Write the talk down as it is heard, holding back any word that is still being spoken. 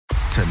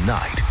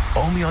tonight,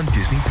 only on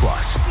Disney+.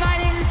 My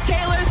name is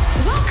Taylor.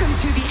 Welcome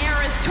to the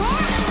Eras Tour.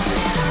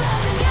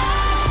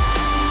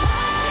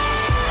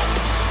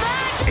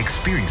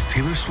 Experience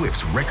Taylor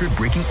Swift's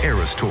record-breaking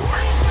Eras Tour.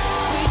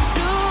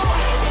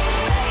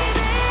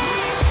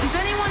 Does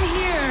anyone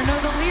here know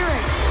the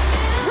lyrics?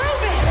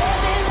 Prove it!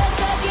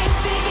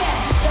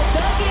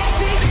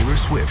 Taylor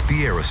Swift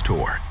The Eras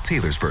Tour,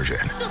 Taylor's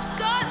version,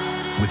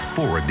 with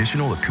 4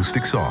 additional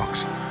acoustic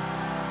songs.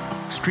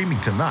 Streaming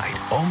tonight,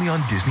 only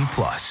on Disney+.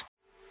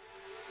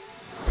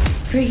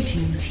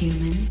 Greetings,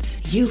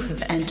 humans. You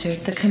have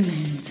entered the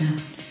Command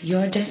Zone,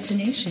 your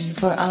destination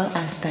for all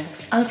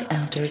aspects of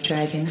Elder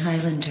Dragon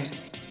Highlander.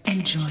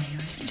 Enjoy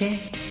your stay.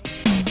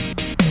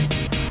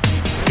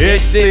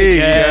 It's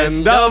the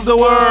end of the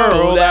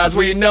world as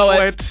we know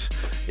it.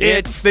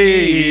 It's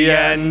the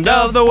end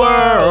of the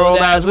world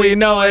as we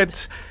know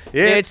it.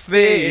 It's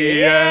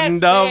the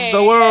end of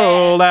the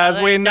world as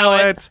we know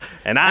it.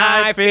 And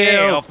I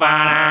feel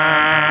fine.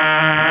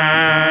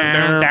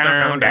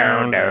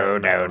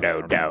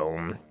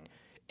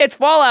 It's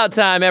Fallout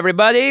time,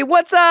 everybody.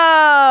 What's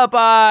up?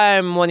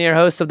 I'm one of your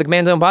hosts of the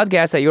Command Zone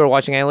podcast that you are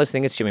watching and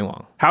listening. It's Jimmy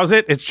Wong. How's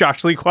it? It's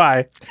Josh Lee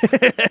Kwai.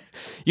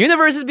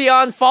 Universes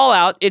beyond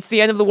Fallout. It's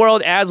the end of the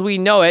world as we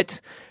know it.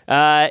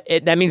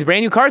 That means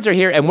brand new cards are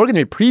here, and we're going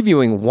to be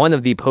previewing one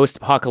of the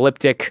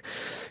post-apocalyptic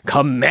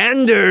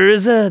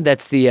commanders.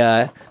 That's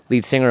the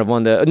lead singer of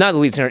one of the... Not the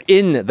lead singer,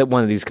 in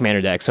one of these commander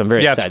decks, so I'm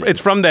very excited.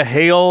 It's from the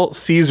Hail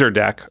Caesar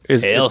deck.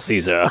 Hail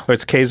Caesar.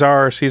 It's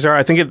Caesar.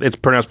 I think it's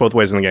pronounced both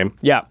ways in the game.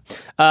 Yeah.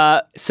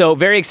 So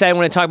very excited.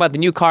 We're going to talk about the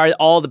new card,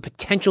 all the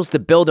potentials to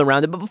build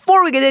around it. But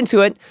before we get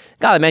into it,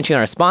 gotta mention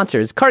our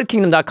sponsors,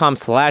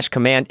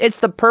 cardkingdom.com/command. It's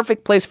the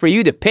perfect place for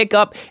you to pick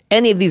up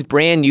any of these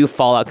brand new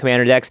Fallout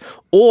commander decks,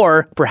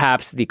 or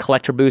perhaps the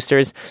collector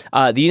boosters.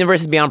 The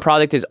Universes Beyond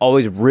product is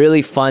always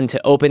really fun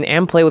to open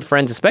and play with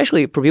friends,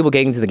 especially for people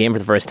getting into the game for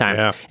the first time.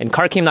 Yeah. And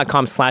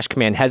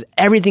cardkingdom.com/command has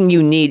everything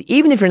you need.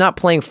 Even if you're not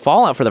playing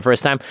Fallout for the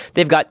first time,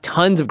 they've got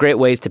tons of great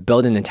ways to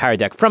build an entire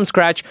deck from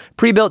scratch,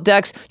 pre-built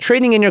decks,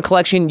 trading in your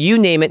collection, you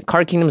name it,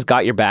 Card Kingdom's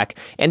got your back.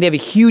 And they have a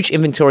huge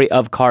inventory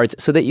of cards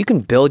so that you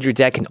can build your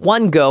deck in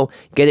one go,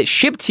 get it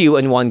shipped to you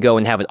in one go,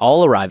 and have it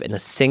all arrive in a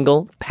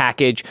single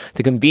package.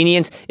 The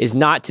convenience is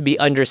not to be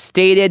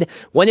understated.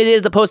 When it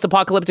is the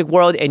post-apocalyptic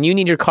world and you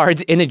need your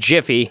cards in a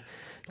jiffy,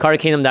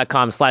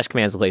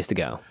 cardkingdom.com/command is the place to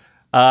go.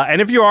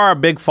 And if you are a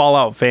big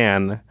Fallout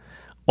fan,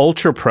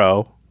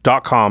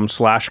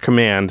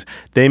 ultrapro.com/command,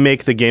 they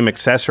make the game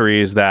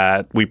accessories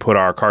that we put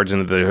our cards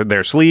into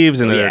their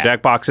sleeves, into their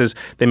deck boxes.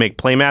 They make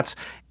playmats.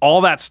 All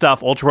that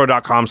stuff,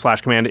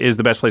 ultrapro.com/command is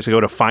the best place to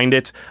go to find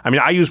it. I mean,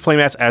 I use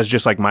playmats as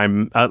just like my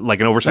like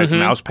an oversized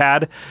mouse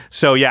pad.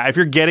 So yeah, if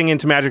you're getting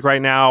into Magic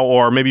right now,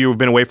 or maybe you've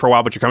been away for a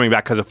while but you're coming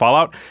back because of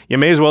Fallout, you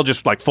may as well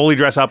just like fully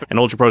dress up, and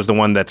Ultra Pro is the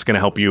one that's going to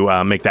help you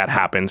make that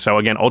happen. So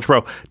again,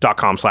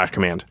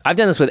 ultrapro.com/command. I've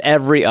done this with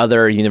every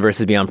other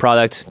Universes Beyond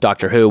product,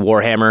 Doctor Who,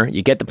 Warhammer.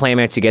 You get the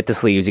playmats, you get the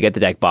sleeves, you get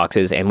the deck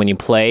boxes, and when you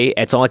play,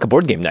 it's all like a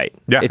board game night.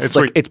 Yeah,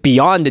 it's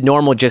beyond the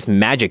normal just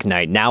Magic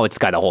night. Now it's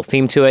got a whole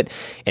theme to it,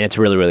 and it's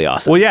really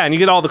awesome. Well, yeah, and you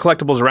get all the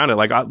collectibles around it.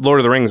 Like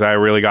Lord of the Rings, I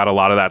really got a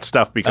lot of that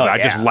stuff because I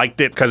just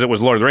liked it because it was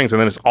Lord of the Rings, and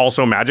then it's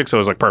also Magic, so it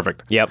was like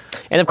perfect. Yep.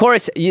 And of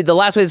course, the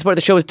last way to support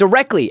the show is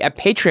directly at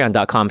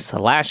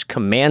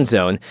patreon.com/command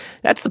zone.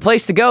 That's the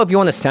place to go if you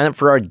want to sign up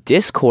for our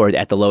Discord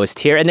at the lowest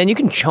tier, and then you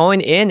can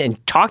join in and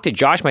talk to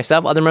Josh,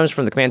 myself, other members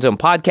from the Command Zone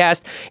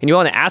podcast, and you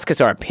want to ask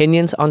us our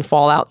opinions on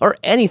Fallout or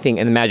anything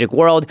in the Magic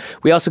world.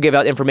 We also give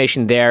out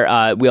information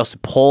there. We also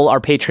poll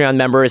our Patreon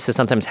members to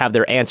sometimes have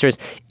their answers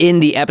in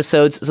the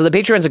episodes. So the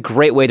Patreon's a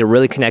great way to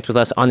really connect with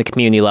us on the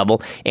community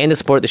level and to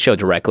support the show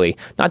directly.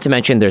 Not to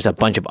mention, there's a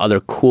bunch of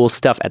other cool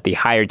stuff at the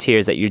higher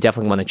tiers that you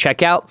definitely want to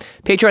check out.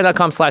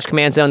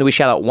 Patreon.com/command zone. We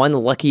shout out one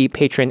lucky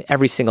patron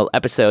every single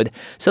episode.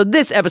 So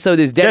this episode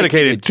is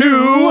dedicated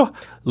to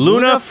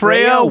Luna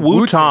Freya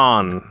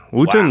Wooton.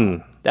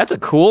 Wow. That's a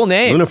cool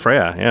name. Luna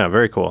Freya. Yeah,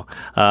 very cool.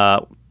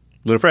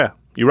 Luna Freya,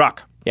 you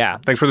rock. Yeah.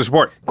 Thanks for the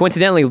support.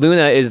 Coincidentally,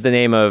 Luna is the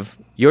name of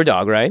your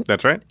dog, right?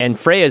 That's right. And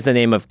Freya is the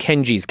name of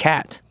Kenji's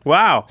cat.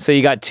 Wow. So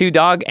you got 2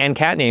 dog and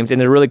cat names,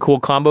 and a really cool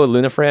combo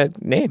Luna Freya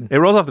name. It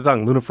rolls off the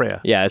tongue, Luna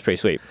Freya. Yeah, that's pretty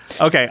sweet.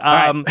 Okay,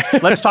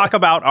 let's talk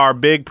about our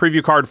big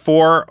preview card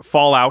for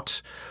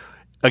Fallout.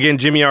 Again,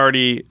 Jimmy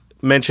already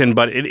mentioned,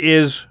 but it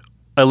is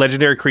a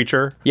legendary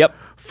creature. Yep.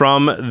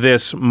 From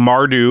this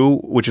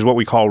Mardu, which is what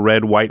we call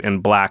red, white,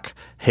 and black.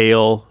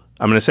 Hail,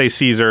 I'm going to say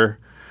Caesar.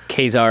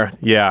 Kazar.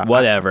 Yeah.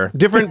 Whatever.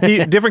 Different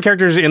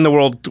characters in the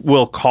world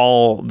will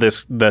call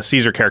the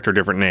Caesar character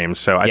different names.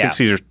 So I think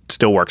Caesar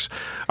still works.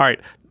 All right.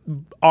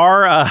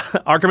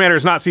 Our commander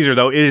is not Caesar,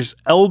 though. It is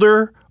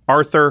Elder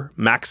Arthur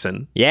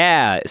Maxson.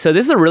 Yeah, so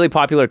this is a really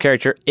popular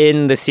character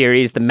in the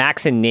series. The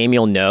Maxson name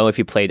you'll know if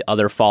you played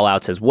other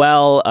Fallouts as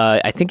well.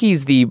 I think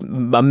he's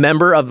a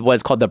member of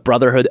what's called the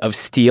Brotherhood of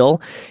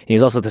Steel. And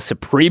he's also the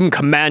supreme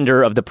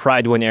commander of the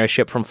Pride One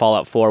airship from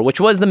Fallout 4,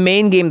 which was the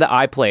main game that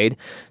I played.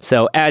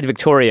 So ad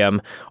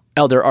Victoriam,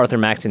 Elder Arthur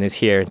Maxson is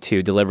here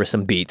to deliver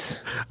some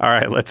beats. All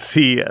right, let's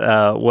see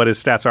what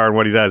his stats are and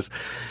what he does.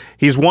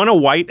 He's 1 a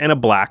white and a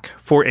black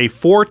for a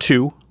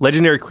 4/2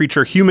 legendary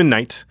creature human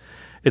knight.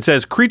 It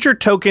says creature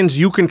tokens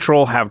you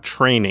control have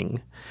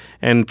training.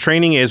 And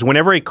training is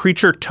whenever a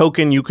creature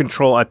token you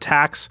control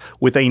attacks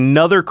with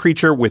another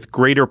creature with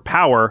greater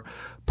power,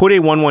 put a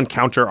 1/1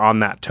 counter on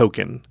that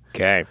token.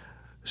 Okay.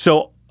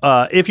 So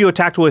if you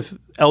attacked with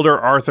Elder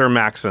Arthur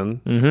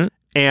Maxson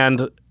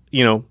and,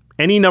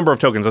 any number of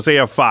tokens, let's say you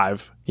have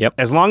 5,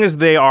 as long as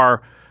they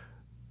are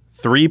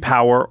 3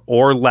 power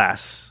or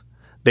less,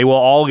 they will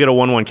all get a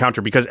 1/1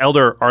 counter because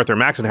Elder Arthur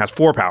Maxson has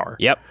 4 power.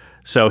 Yep.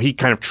 So he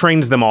kind of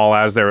trains them all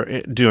as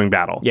they're doing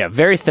battle. Yeah,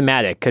 very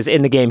thematic, because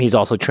in the game, he's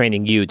also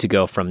training you to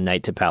go from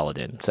knight to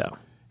paladin. So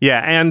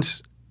yeah,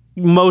 and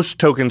most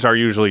tokens are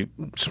usually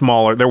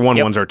smaller. They're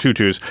 1/1s or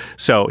 2/2s.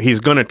 So he's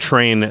going to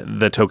train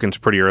the tokens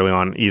pretty early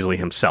on easily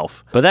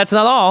himself. But that's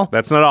not all.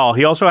 That's not all.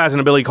 He also has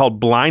an ability called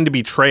Blind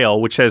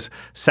Betrayal, which says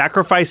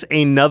sacrifice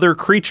another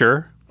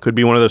creature, could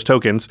be one of those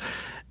tokens,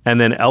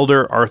 and then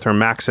Elder Arthur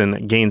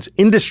Maxson gains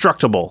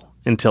indestructible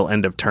until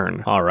end of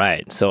turn. All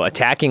right. So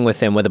attacking with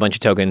him with a bunch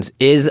of tokens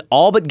is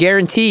all but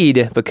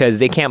guaranteed because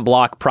they can't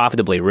block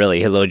profitably,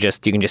 really. You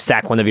can just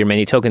sack one of your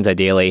many tokens,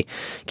 ideally,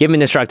 give him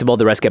indestructible,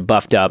 the rest get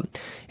buffed up,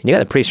 and you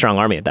got a pretty strong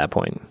army at that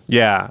point.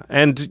 Yeah,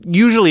 and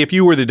usually if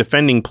you were the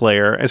defending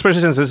player, especially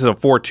since this is a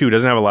 4/2,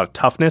 doesn't have a lot of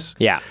toughness,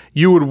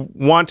 you would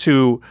want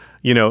to,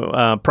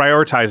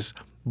 prioritize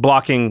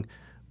blocking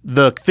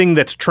the thing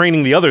that's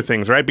training the other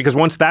things, right? Because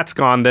once that's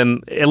gone, then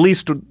at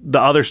least the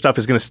other stuff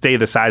is going to stay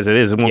the size it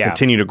is. It won't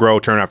continue to grow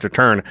turn after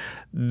turn.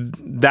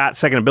 That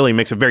second ability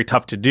makes it very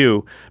tough to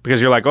do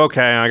because you're like,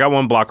 okay, I got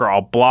one blocker.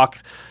 I'll block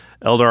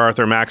Elder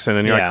Arthur Maxson.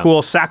 And you're like,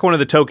 cool, sack one of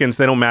the tokens.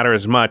 They don't matter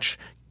as much.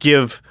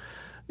 Give,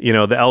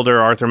 the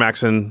Elder Arthur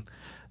Maxson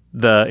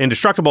the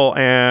indestructible,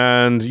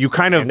 and you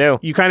kind of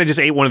just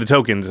ate one of the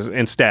tokens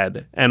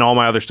instead, and all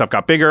my other stuff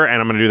got bigger, and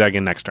I'm going to do that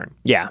again next turn.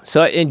 Yeah,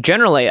 so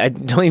generally, I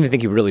don't even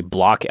think you really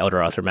block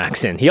Elder Arthur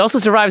Maxson. He also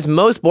survives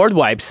most board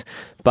wipes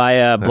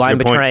by blind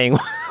betraying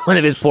one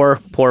of his poor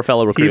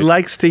fellow recruits. He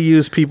likes to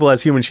use people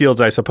as human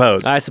shields, I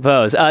suppose.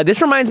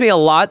 This reminds me a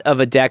lot of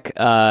a deck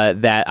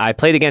that I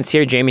played against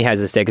here. Jamie has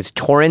this deck. It's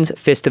Torrens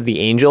Fist of the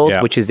Angels,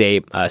 which is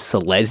a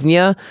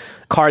Selesnya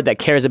card that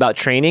cares about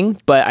training.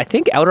 But I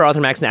think Elder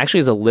Arthur Maxson actually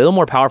is a little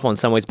more powerful in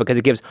some ways because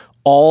it gives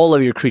all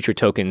of your creature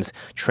tokens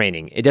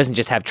training. It doesn't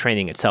just have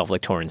training itself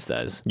like Torrens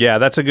does. Yeah,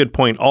 that's a good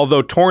point.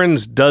 Although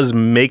Torrens does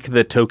make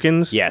the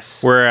tokens.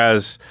 Yes.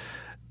 Whereas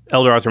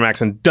Elder Arthur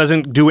Maxson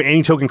doesn't do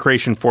any token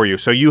creation for you.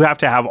 So you have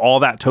to have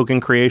all that token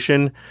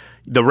creation.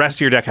 The rest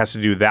of your deck has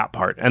to do that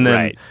part. And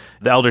then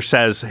the Elder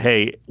says,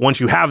 hey, once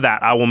you have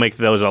that, I will make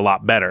those a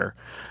lot better.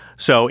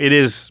 So it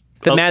is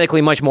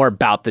thematically much more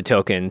about the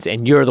tokens,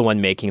 and you're the one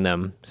making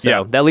them.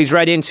 So that leads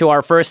right into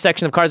our first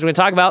section of cards we're going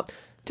to talk about.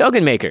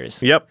 Token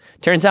makers. Yep.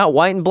 Turns out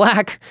white and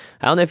black,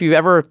 I don't know if you've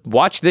ever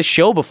watched this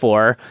show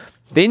before,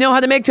 they know how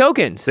to make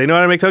tokens. They know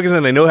how to make tokens,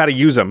 and they know how to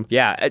use them.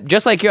 Yeah,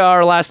 just like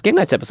our last Game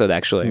Nights episode,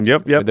 actually.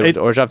 Yep. With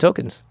Orzhov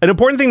tokens. An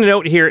important thing to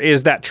note here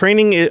is that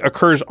training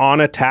occurs on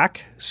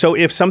attack. So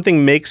if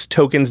something makes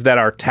tokens that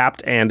are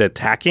tapped and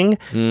attacking,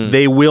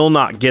 they will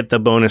not get the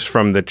bonus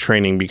from the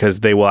training because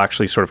they will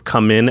actually sort of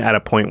come in at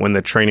a point when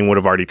the training would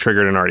have already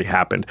triggered and already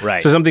happened.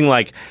 Right. So something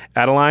like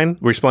Adeline,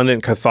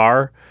 Resplendent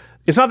Cathar,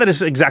 it's not that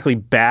it's exactly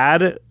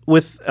bad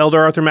with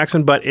Elder Arthur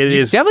Maxson, but it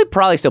is definitely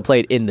probably still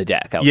played in the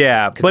deck.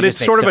 Yeah, but it's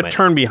sort of a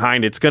turn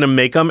behind. It's going to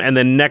make them, and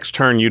then next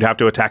turn you'd have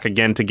to attack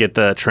again to get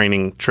the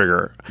training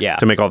trigger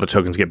to make all the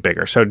tokens get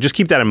bigger. So just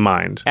keep that in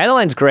mind.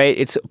 Adeline's great.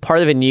 It's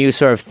part of a new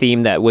sort of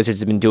theme that Wizards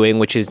have been doing,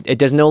 which is it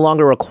does no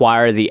longer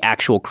require the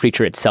actual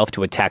creature itself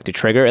to attack to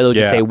trigger. It'll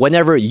just say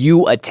whenever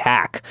you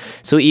attack.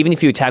 So even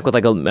if you attack with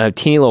like a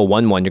teeny little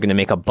 1/1, you're going to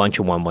make a bunch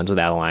of 1/1s with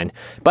Adeline.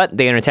 But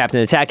they are tapped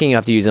and attacking. You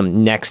have to use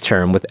them next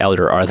turn with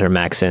Elder Arthur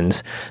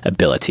Maxson's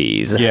abilities.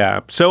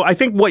 Yeah. So I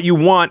think what you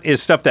want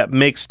is stuff that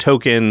makes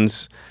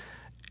tokens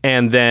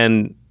and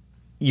then,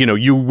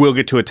 you will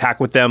get to attack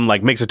with them,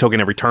 like makes a token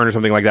every turn or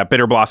something like that.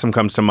 Bitter Blossom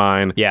comes to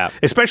mind. Yeah.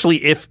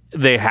 Especially if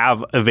they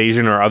have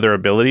evasion or other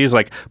abilities.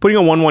 Like putting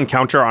a 1/1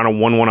 counter on a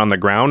 1/1 on the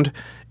ground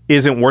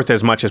isn't worth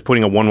as much as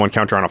putting a 1/1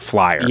 counter on a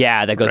flyer.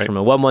 Yeah, that goes from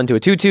a 1/1 to a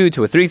 2/2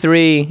 to a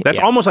 3/3. That's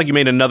almost like you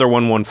made another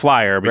 1/1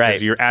 flyer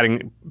because you're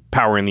adding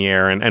power in the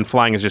air, and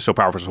flying is just so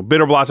powerful. So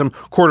Bitter Blossom,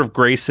 Court of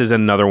Grace is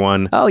another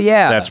one. Oh,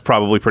 yeah. That's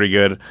probably pretty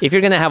good. If you're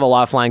going to have a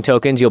lot of flying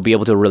tokens, you'll be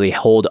able to really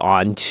hold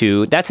on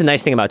to... That's the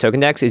nice thing about token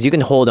decks is you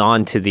can hold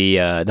on to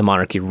the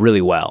monarchy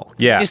really well.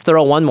 Yeah. You just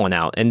throw a 1/1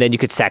 out, and then you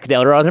could sack the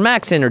Elder Arthur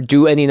Maxson or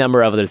do any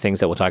number of other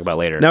things that we'll talk about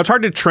later. Now, it's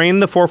hard to train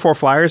the 4/4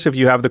 flyers if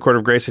you have the Court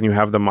of Grace and you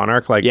have the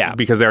Monarch,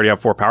 because they already have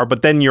 4 power,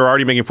 but then you're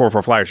already making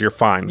 4/4 flyers. You're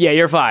fine. Yeah,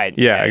 you're fine.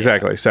 Yeah,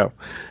 exactly. So,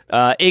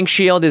 Ink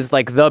Shield is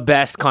like the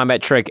best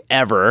combat trick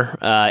ever.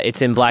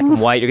 It's in black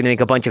and white. You're going to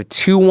make a bunch of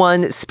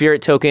 2/1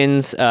 spirit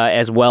tokens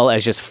as well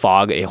as just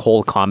fog a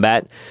whole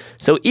combat.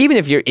 So even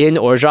if you're in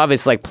Orzhov,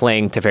 it's like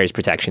playing Teferi's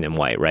Protection in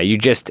white, right?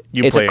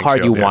 It's a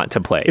card you want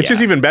to play. It's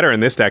just even better in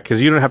this deck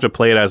because you don't have to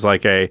play it as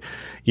like a,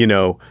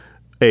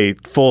 a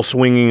full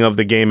swinging of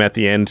the game at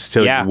the end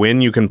to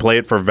win. You can play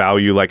it for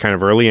value, like kind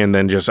of early, and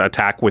then just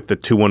attack with the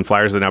 2/1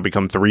 flyers that now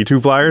become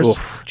 3/2 flyers.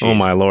 Oof, oh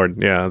my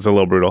lord, yeah, it's a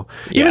little brutal.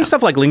 Yeah. Even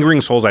stuff like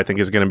Lingering Souls, I think,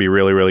 is going to be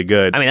really, really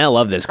good. I mean, I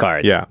love this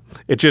card. Yeah,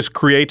 it just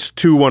creates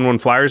 2/1/1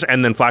 flyers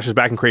and then flashes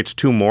back and creates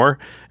 2 more,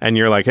 and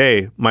you're like,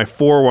 hey, my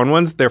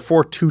 4/1/1s, they're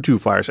 4 2/2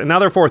 flyers, and now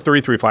they're 4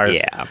 3/3 flyers.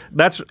 Yeah,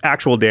 that's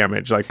actual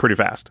damage, like pretty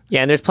fast.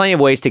 Yeah, and there's plenty of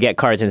ways to get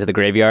cards into the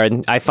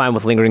graveyard. I find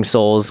with Lingering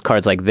Souls,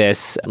 cards like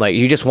this, like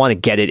you just want to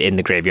get it in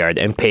the graveyard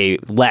and pay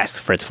less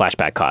for its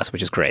flashback cost,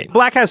 which is great.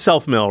 Black has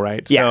self-mill,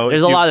 right? Yeah, so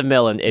there's a lot of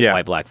mill in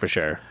white-black for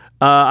sure.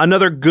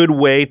 Another good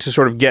way to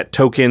sort of get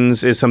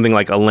tokens is something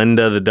like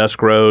Alenda, the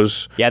Dusk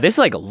Rose. Yeah, this is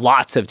like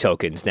lots of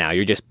tokens now.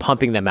 You're just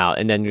pumping them out,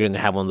 and then you're going to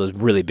have one of those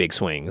really big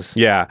swings.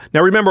 Yeah.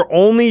 Now remember,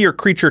 only your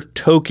creature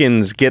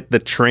tokens get the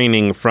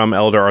training from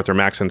Elder Arthur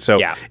Maxson, so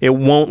it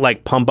won't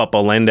like pump up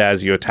Alenda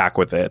as you attack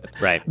with it.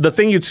 Right. The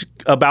thing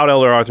about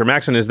Elder Arthur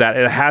Maxson is that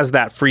it has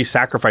that free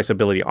sacrifice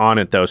ability on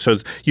it, though. So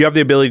you have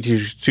the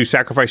ability to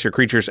sacrifice your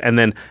creatures, and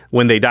then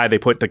when they die, they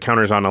put the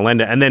counters on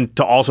Alenda, and then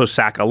to also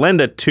sack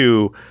Alenda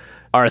to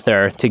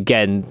Arthur to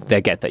get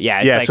that.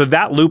 Yeah. Yeah. Like, so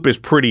that loop is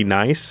pretty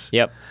nice.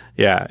 Yep.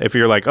 Yeah. If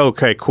you're like,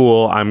 okay,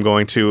 cool, I'm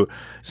going to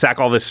sack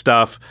all this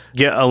stuff,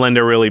 get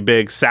Alenda really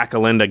big, sack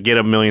Alenda, get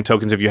 1,000,000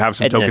 tokens if you have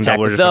some and tokens. Attack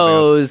with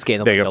those, gain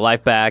a little bit of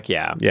life back.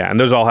 Yeah. Yeah. And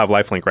those all have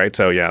lifelink, right?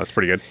 So yeah, that's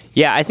pretty good.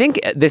 Yeah. I think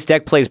this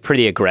deck plays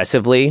pretty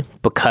aggressively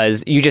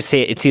because you just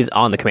say it sees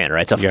on the commander,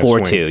 right? It's a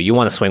 4/2. You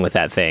want to swing with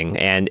that thing.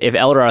 And if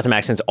Elder Arthur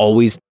Maxson's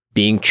always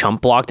being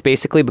chump blocked,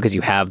 basically, because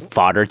you have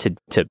fodder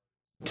to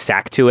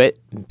sack to it,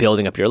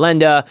 building up your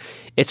Lenda,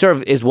 it sort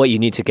of is what you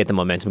need to get the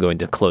momentum going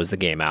to close the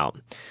game out.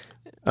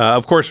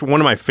 Of course,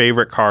 one of my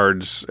favorite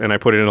cards, and I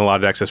put it in a lot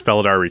of decks, is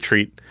Felidar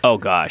Retreat. Oh,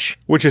 gosh.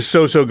 Which is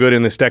so good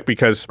in this deck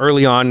because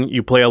early on,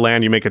 you play a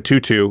land, you make a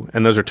 2/2,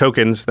 and those are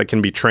tokens that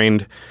can be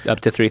trained. Up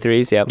to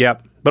 3/3s, yep.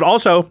 Yep. But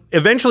also,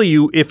 eventually,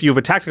 if you've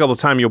attacked a couple of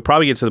times, you'll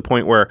probably get to the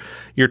point where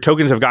your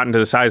tokens have gotten to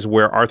the size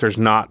where Arthur's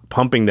not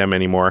pumping them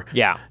anymore.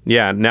 Yeah.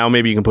 Yeah, now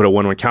maybe you can put a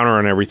 1/1 counter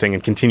on everything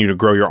and continue to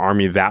grow your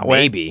army that way.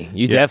 Maybe.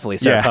 You definitely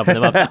start pumping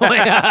them up that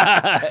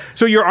way.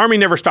 So your army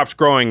never stops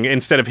growing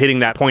instead of hitting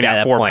that point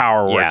at 4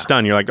 power where it's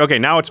done. You're like, okay,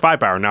 now it's 5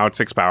 power, now it's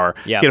 6 power.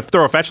 Yep. You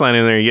throw a fetch land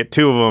in there, you get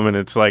 2 of them, and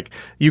it's like,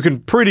 you can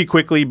pretty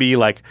quickly be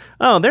like,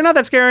 oh, they're not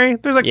that scary.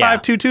 There's like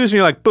 5 2/2s, and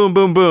you're like, boom,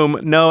 boom, boom.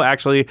 No,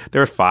 actually,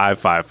 there's 5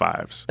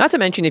 5/5s. Not to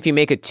mention, if you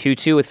make a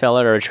 2/2 with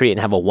Felidar Retreat and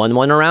have a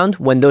 1/1 around,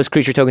 when those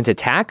creature tokens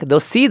attack, they'll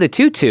see the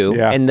 2/2,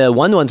 and the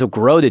 1/1s will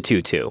grow to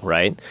 2/2,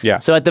 right? Yeah.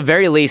 So at the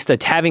very least,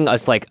 that having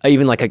us like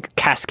even like a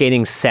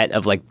cascading set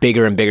of like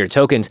bigger and bigger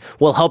tokens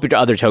will help your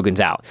other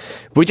tokens out.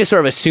 We're just sort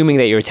of assuming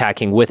that you're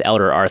attacking with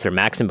Elder Arthur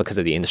Maxson because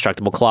of the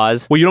indestructible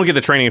clause. Well, you don't get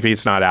the training if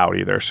he's not out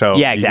either. So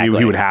yeah, exactly.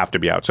 He would have to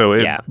be out. So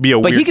it'd be a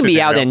but weird he can be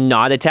out scenario. and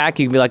not attack.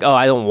 You can be like, oh,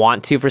 I don't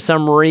want to for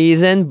some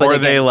reason. But or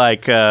again, they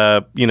like,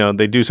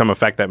 they do some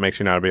effect that makes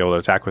you not be able to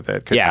attack with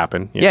it. Could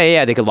happen.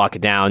 Yeah. They could lock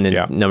it down in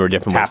a number of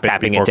different ways,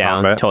 tapping it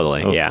down. Combat.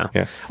 Totally, Oh,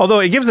 yeah. Although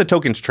it gives the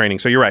tokens training,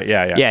 so you're right.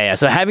 Yeah.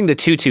 So having the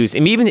 2/2s,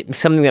 and even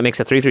something that makes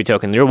a 3/3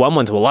 token, your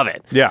 1/1s will love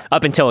it. Yeah.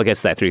 Up until it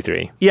gets to that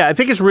 3/3. Yeah, I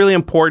think it's really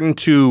important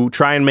to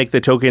try and make the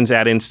tokens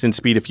at instant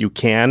speed if you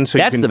can. So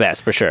That's the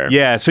best for sure.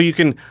 Yeah, so you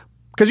can,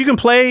 because you can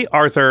play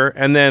Arthur,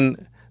 and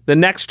then the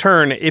next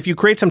turn, if you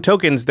create some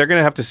tokens, they're going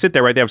to have to sit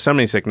there, right? They have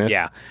summoning sickness.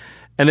 Yeah.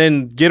 And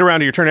then get around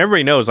to your turn.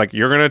 Everybody knows, like,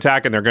 you're going to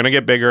attack, and they're going to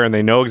get bigger, and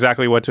they know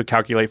exactly what to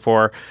calculate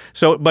for.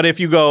 So, but if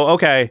you go,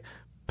 okay,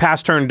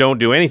 past turn, don't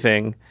do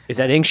anything. Is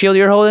that Ink Shield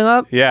you're holding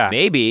up? Yeah.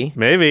 Maybe.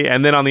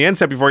 And then on the end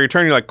step before your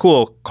turn, you're like,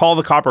 cool, call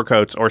the Copper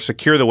Coats or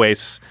secure the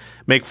wastes,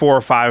 make 4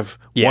 or 5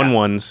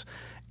 1/1s.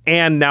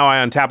 And now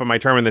I untap on my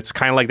turn, and that's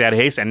kind of like that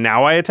haste, and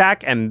now I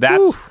attack, and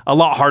that's a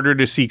lot harder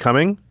to see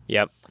coming.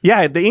 Yep.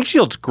 Yeah, the Ink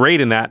Shield's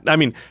great in that. I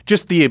mean,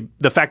 just the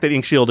fact that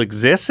Ink Shield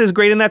exists is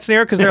great in that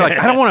scenario because they're like,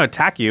 I don't want to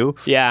attack you.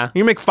 Yeah.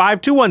 You make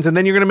 5 2/1s, and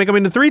then you're going to make them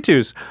into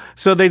 3/2s.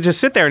 So they just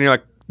sit there, and you're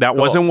like, that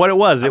wasn't what it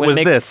was. It was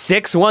make this.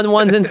 6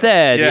 1/1s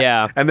instead.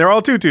 Yeah. And they're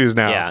all 2/2s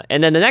now. Yeah.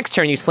 And then the next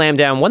turn, you slam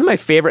down one of my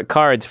favorite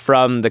cards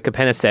from the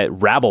Capenna set,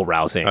 Rabble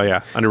Rousing. Oh,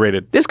 yeah.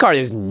 Underrated. This card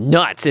is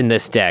nuts in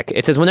this deck.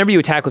 It says whenever you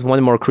attack with one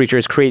or more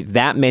creatures, create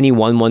that many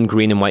 1/1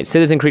 green and white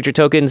citizen creature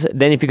tokens.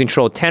 Then if you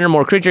control 10 or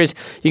more creatures,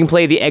 you can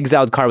play the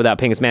exiled card without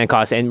paying its mana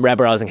cost, and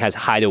Rabble Rousing has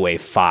Hideaway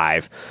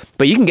 5.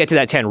 But you can get to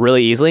that 10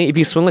 really easily. If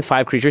you swing with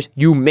 5 creatures,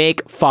 you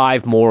make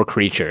 5 more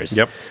creatures.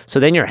 Yep. So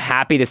then you're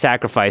happy to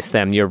sacrifice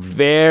them. You're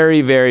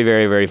very, very,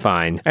 very, very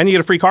fine. And you get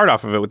a free card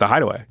off of it with the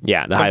Hideaway.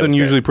 Yeah, the Something Hideaway's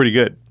usually pretty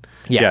good.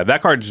 Yeah.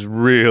 That card's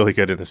really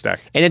good in this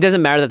deck. And it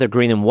doesn't matter that they're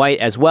green and white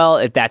as well.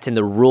 If that's in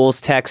the rules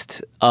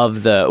text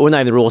of the, or not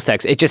even the rules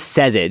text, it just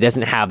says it. It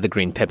doesn't have the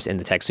green pips in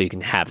the text, so you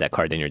can have that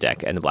card in your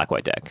deck and the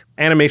black-white deck.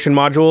 Animation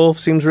module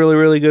seems really,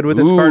 really good with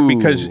this card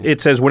because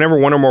it says whenever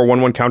 1 or more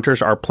 1/1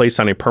 counters are placed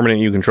on a permanent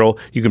you control,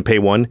 you can pay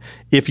 1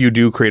 if you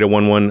do create a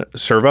 1/1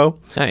 servo.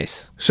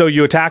 Nice. So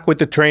you attack with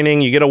the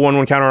training, you get a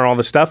 1/1 counter on all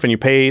this stuff, and you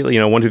pay,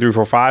 1, 2, 3,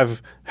 4,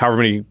 5, however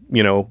many,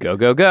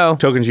 Go.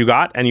 tokens you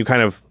got, and you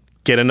kind of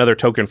get another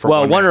token for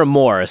one mana. or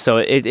more, so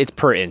it's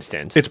per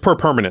instance. It's per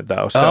permanent,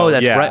 though. So,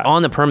 that's right.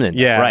 On the permanent,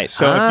 that's right.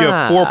 So if you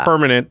have 4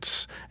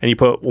 permanents and you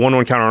put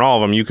 1/1 counter on all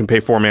of them, you can pay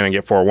 4 mana and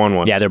get 4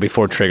 1/1s. Yeah, there'll be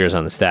 4 triggers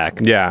on the stack.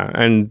 Yeah,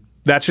 and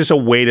that's just a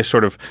way to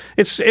sort of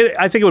I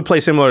think it would play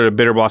similar to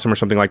Bitter Blossom or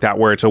something like that,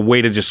 where it's a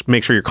way to just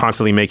make sure you're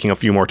constantly making a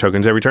few more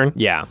tokens every turn.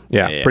 Yeah.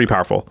 Pretty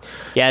powerful.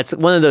 Yeah, it's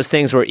one of those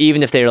things where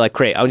even if they're like,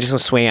 great, I'm just going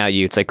to swing at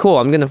you, it's like, cool,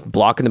 I'm going to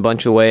block in a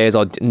bunch of ways.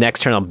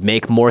 Next turn I'll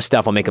make more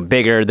stuff, I'll make them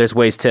bigger. There's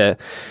ways to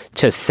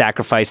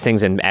sacrifice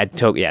things and add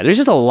tokens. Yeah, there's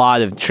just a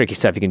lot of tricky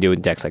stuff you can do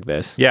with decks like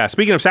this. Yeah,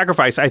 speaking of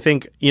sacrifice, I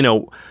think,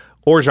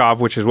 Orzhov,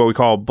 which is what we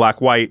call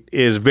black-white,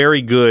 is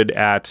very good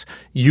at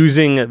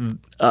using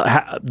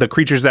the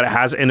creatures that it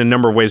has in a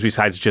number of ways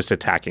besides just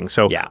attacking.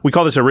 So we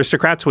call this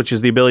aristocrats, which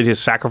is the ability to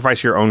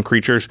sacrifice your own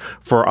creatures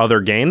for other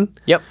gain.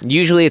 Yep.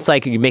 Usually it's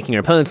like you're making your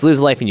opponents lose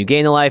a life and you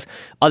gain a life.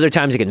 Other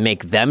times it can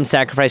make them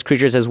sacrifice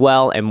creatures as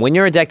well. And when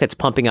you're a deck that's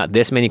pumping out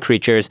this many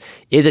creatures,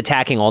 is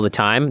attacking all the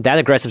time, that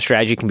aggressive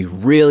strategy can be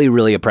really,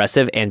 really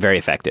oppressive and very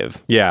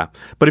effective. Yeah.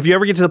 But if you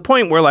ever get to the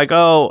point where like,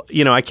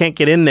 I can't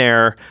get in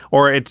there,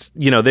 or it's,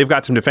 they've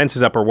got some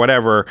defenses up or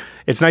whatever,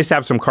 it's nice to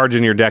have some cards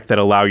in your deck that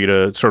allow you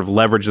to sort of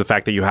leverage the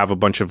fact that you have a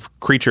bunch of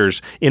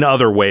creatures in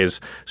other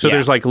ways. So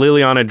there's like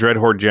Liliana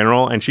Dreadhorde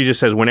General, and she just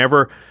says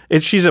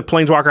she's a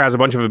planeswalker, has a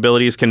bunch of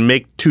abilities, can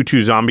make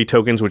 2/2 zombie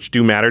tokens, which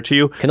do matter to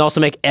you. Can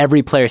also make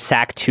every player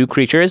sack 2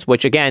 creatures,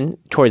 which again,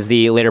 towards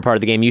the later part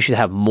of the game, you should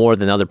have more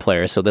than other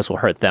players, so this will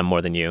hurt them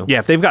more than you. Yeah,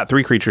 if they've got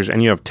 3 creatures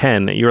and you have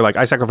 10, you're like,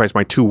 I sacrifice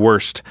my 2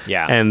 worst,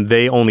 and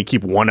they only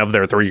keep 1 of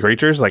their 3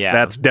 creatures. Like,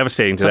 that's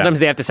devastating to them.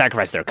 Sometimes they have to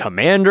sacrifice their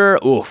commander.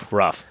 Oof,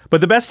 rough. But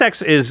the best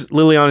text is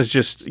Liliana's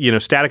just,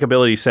 static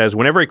ability says,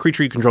 whenever a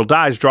creature you control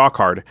dies, draw a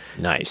card.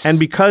 Nice. And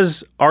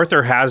because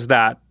Arthur has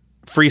that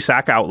free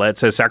sack outlet,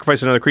 says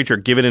sacrifice another creature,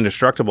 give it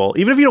indestructible.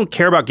 Even if you don't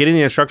care about getting the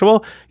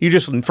indestructible, you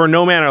just, for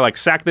no mana, like,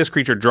 sack this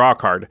creature, draw a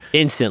card.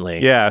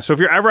 Instantly. Yeah, so if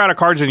you're ever out of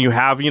cards and you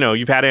have,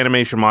 you've had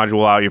Animation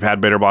Module out, you've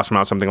had Bitter Blossom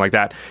out, something like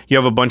that, you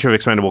have a bunch of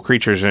expendable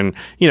creatures, and,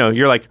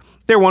 you're like,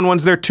 they're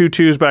 1/1s, they're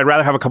 2/2s, but I'd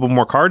rather have a couple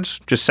more cards.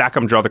 Just sack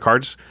them, draw the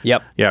cards.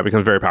 Yep. Yeah, it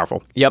becomes very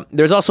powerful. Yep.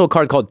 There's also a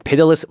card called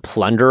Pitiless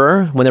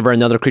Plunderer. Whenever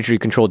another creature you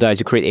control dies,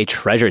 you create a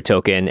treasure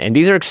token. And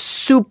these are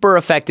super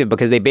effective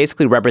because they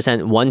basically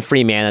represent 1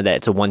 free mana that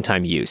it's a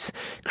one-time use.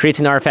 Creates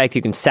an artifact,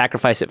 you can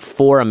sacrifice it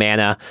for a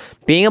mana.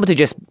 Being able to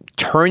just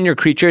turn your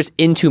creatures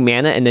into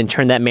mana and then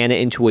turn that mana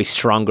into a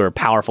stronger,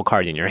 powerful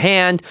card in your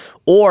hand.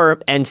 Or,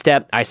 end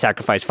step, I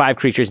sacrifice 5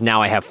 creatures,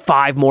 now I have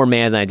 5 more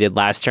mana than I did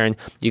last turn.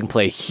 You can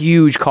play a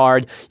huge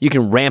card. You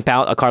can ramp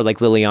out a card like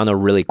Liliana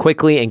really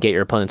quickly and get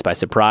your opponents by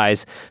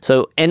surprise.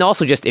 So, and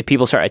also just if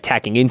people start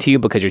attacking into you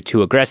because you're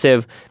too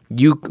aggressive,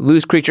 you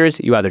lose creatures,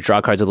 you either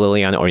draw cards with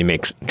Liliana or you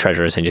make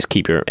treasures and just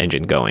keep your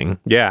engine going.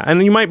 Yeah,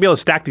 and you might be able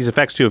to stack these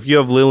effects too. If you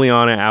have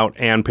Liliana out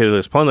and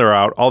Pitiless Plunderer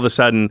out, all of a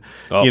sudden,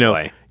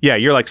 boy. Yeah,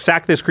 you're like,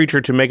 sack this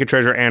creature to make a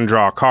treasure and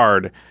draw a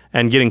card,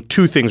 and getting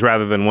 2 things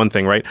rather than 1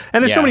 thing, right?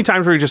 And there's so many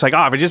times where you're just like, if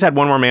I just had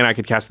 1 more mana, I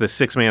could cast this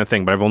 6 mana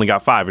thing, but I've only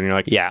got 5. And you're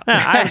like,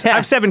 I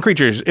have 7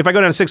 creatures. If I go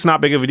down to 6,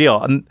 not big of a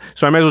deal. And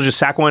so I might as well just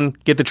sack 1,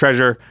 get the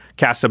treasure,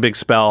 cast a big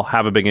spell,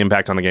 have a big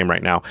impact on the game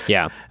right now.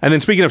 Yeah. And then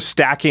speaking of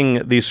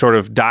stacking these sort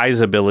of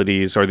dies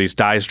abilities, or these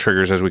dies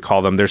triggers as we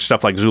call them, there's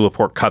stuff like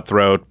Zulaport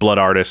Cutthroat, Blood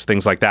Artist,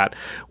 things like that,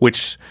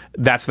 which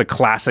that's the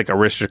classic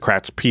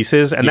Aristocrats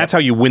pieces. And that's how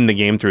you win the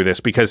game through this,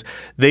 because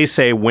they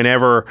say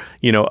whenever,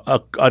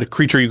 a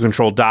creature you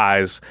control dies,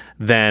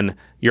 then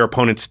your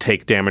opponents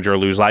take damage or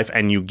lose life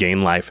and you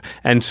gain life.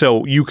 And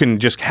so you can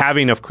just have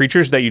enough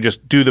creatures that you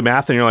just do the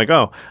math and you're like,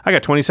 I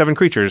got 27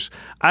 creatures.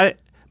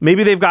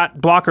 Maybe they've got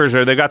blockers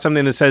or they've got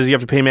something that says you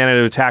have to pay mana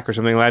to attack or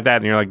something like that.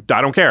 And you're like,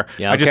 I don't care.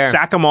 I just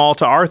sack them all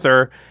to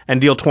Arthur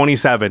and deal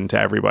 27 to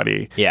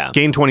everybody. Yeah.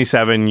 Gain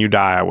 27, you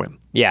die, I win.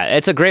 Yeah,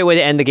 it's a great way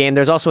to end the game.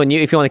 There's also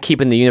if you want to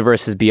keep in the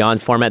Universes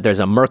Beyond format, there's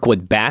a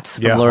Mirkwood Bats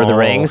from Lord of the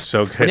Rings.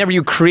 So good. Whenever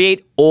you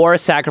create or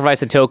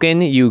sacrifice a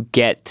token, you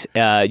get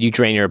you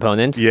drain your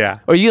opponents. Yeah.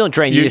 Or you don't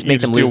drain, you just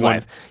make them lose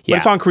life. Yeah. But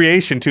it's on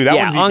creation too. That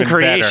one's even on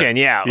creation,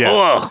 better. yeah.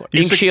 Ugh.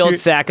 Ink Shield,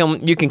 sack them.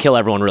 You can kill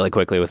everyone really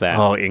quickly with that.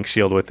 Oh, Ink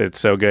Shield with it's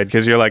so good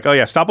because you're like,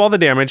 stop all the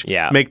damage.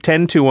 Yeah. Make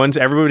 10 2/1s.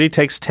 Everybody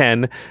takes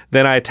 10.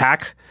 Then I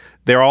attack.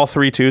 They're all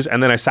 3/2s,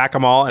 and then I sack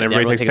them all, and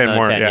everybody takes 10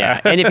 more. 10, yeah.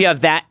 And if you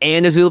have that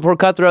and a Zulaport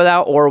Cutthroat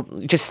out, or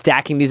just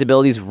stacking these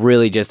abilities,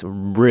 really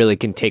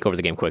can take over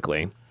the game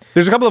quickly.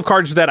 There's a couple of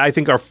cards that I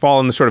think fall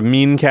in the sort of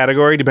mean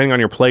category, depending on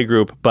your play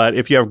group. But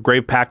if you have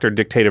Grave Pact or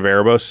Dictate of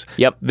Erebos,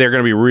 they're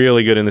going to be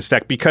really good in this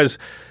deck because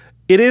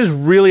it is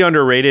really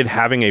underrated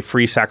having a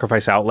free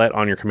sacrifice outlet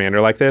on your commander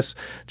like this.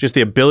 Just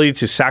the ability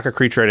to sack a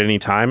creature at any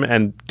time.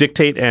 And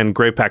Dictate and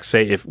Grave Pact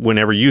say if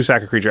whenever you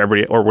sack a creature,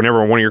 or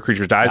whenever one of your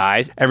creatures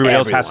dies, everybody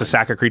else has to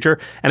sack a creature.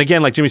 And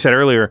again, like Jimmy said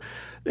earlier,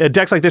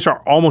 decks like this are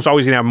almost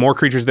always going to have more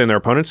creatures than their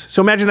opponents.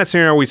 So imagine that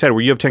scenario we said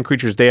where you have 10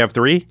 creatures, they have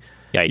 3.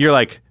 Yikes. You're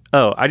like,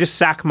 I just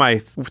sack my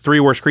 3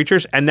 worst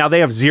creatures, and now they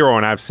have 0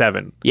 and I have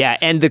 7. Yeah,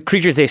 and the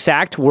creatures they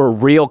sacked were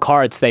real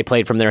cards they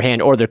played from their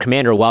hand or their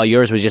commander, while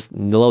yours was just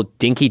little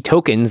dinky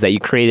tokens that you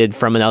created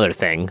from another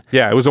thing.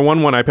 Yeah, it was a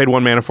 1/1. I paid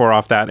 1 mana for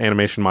off that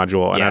animation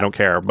module, and I don't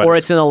care. But or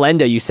it's an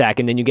Alenda you sack,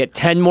 and then you get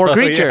 10 more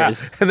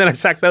creatures. Yeah. And then I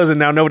sack those, and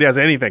now nobody has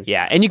anything.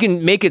 Yeah, and you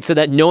can make it so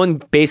that no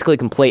one basically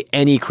can play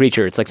any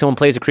creature. It's like someone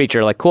plays a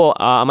creature, like, cool,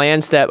 on my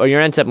end step, or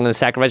your end step, I'm going to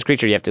sacrifice a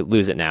creature, you have to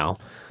lose it now.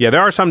 Yeah,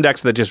 there are some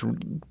decks that just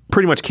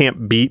pretty much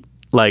can't beat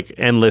like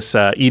endless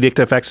edict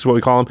effects is what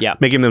we call them. Yeah.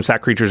 Making them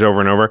sack creatures over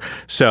and over.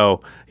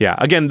 So yeah,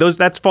 again,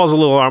 that falls a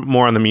little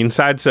more on the mean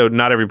side. So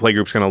not every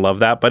playgroup's going to love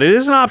that, but it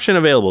is an option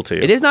available to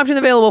you. It is an option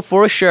available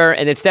for sure,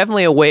 and it's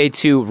definitely a way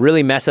to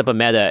really mess up a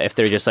meta if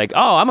they're just like,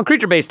 oh, I'm a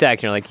creature-based deck.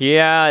 And you're like,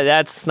 yeah,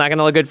 that's not going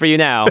to look good for you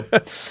now.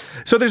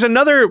 So there's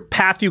another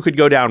path you could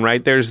go down,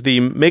 right? There's the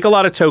make a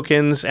lot of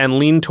tokens and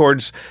lean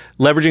towards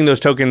leveraging those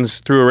tokens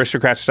through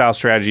aristocrat-style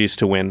strategies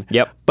to win.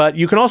 Yep. But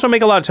you can also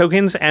make a lot of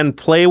tokens and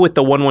play with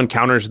the 1/1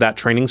 counters that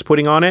training's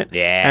putting on it.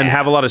 Yeah. And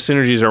have a lot of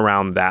synergies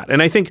around that.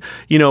 And I think,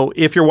 you know,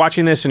 if you're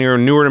watching this and you're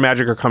newer to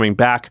Magic or coming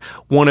back,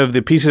 one of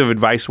the pieces of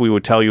advice we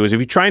would tell you is if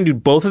you try and do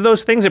both of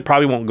those things, it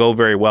probably won't go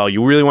very well.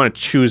 You really want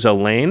to choose a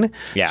lane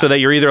so that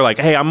you're either like,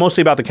 hey, I'm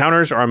mostly about the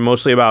counters or I'm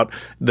mostly about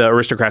the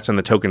aristocrats and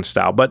the token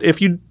style. But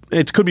if you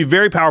it could be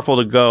very powerful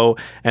to go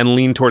and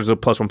lean towards the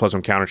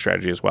 +1/+1 counter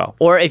strategy as well.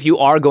 Or if you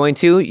are going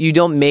to, you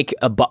don't make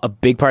a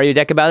big part of your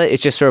deck about it.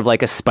 It's just sort of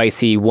like a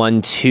spicy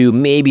 1, 2,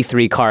 maybe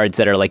 3 cards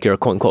that are like your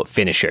quote-unquote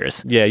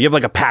finishers. Yeah, you have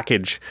like a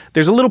package.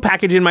 There's a little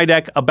package in my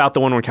deck about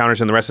the 1/1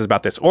 counters and the rest is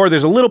about this. Or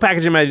there's a little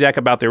package in my deck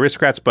about the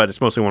aristocrats, but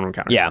it's mostly 1/1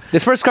 counters. Yeah.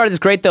 This first card is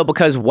great, though,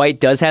 because white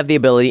does have the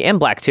ability, and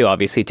black too,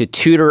 obviously, to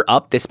tutor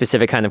up this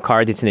specific kind of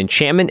card. It's an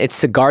enchantment.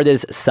 It's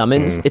Sigarda's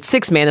Summons. It's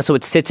 6 mana, so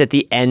it sits at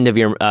the end of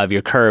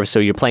your curve, so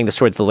you're playing this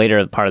towards the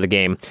later part of the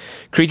game.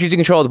 Creatures you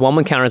control with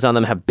 1/1 counters on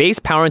them have base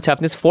power and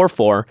toughness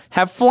 4/4,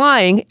 have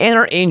flying, and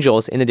are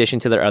angels in addition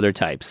to their other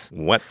types.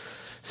 What?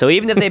 So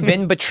even if they've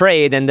been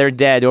betrayed and they're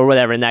dead or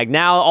whatever, and like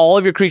now all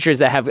of your creatures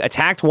that have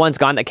attacked once,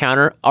 gotten a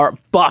counter, are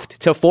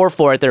buffed to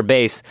 4/4 at their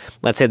base.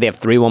 Let's say they have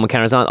 3 1/1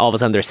 counters on. All of a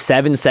sudden, there's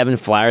 7/7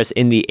 flyers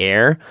in the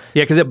air.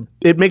 Yeah, because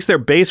it makes their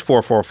base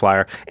 4/4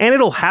 flyer, and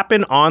it'll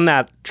happen on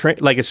that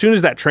like as soon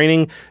as that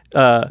training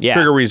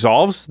trigger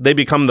resolves, they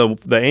become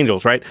the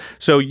angels, right?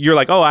 So you're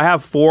like, oh, I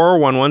have 4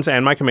 1/1s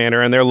and my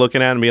commander, and they're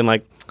looking at it and being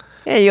like,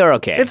 yeah, you're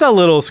okay. It's a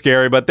little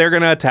scary, but they're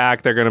going to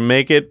attack. They're going to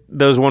make it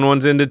those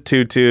 1/1s into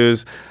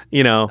 2/2s,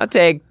 you know. I'll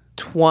take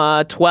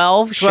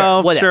 12.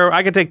 Sure.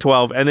 I could take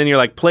 12. And then you're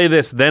like, play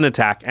this, then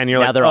attack. And you're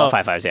now like, they're all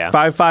 5/5s, yeah.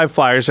 5/5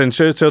 flyers. And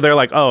so they're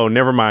like, oh,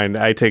 never mind.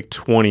 I take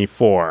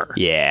 24.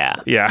 Yeah.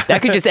 Yeah.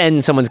 That could just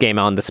end someone's game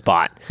on the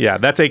spot. Yeah,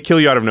 that's a kill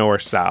you out of nowhere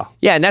style.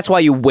 Yeah, and that's why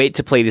you wait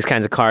to play these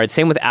kinds of cards.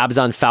 Same with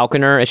Abzan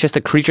Falconer. It's just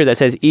a creature that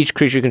says each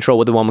creature you control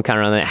with the 1/1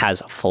 counter on it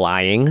has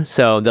flying.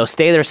 So they'll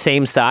stay their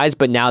same size,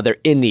 but now they're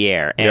in the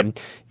air. And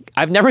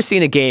I've never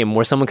seen a game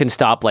where someone can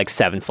stop like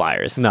 7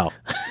 flyers. No.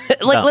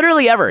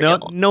 Literally ever.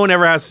 No one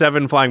ever has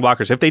 7 flying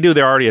blockers. If they do,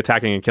 they're already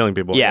attacking and killing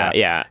people.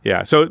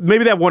 Yeah. So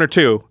maybe they have 1 or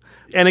 2.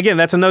 And again,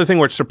 that's another thing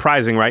where it's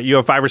surprising, right? You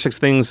have 5 or 6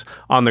 things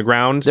on the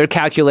ground. They're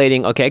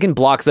calculating, okay, I can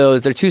block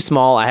those. They're too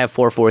small. I have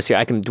 4/4s here.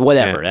 I can,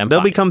 whatever. Yeah. They'll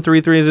become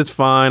 3/3s. It's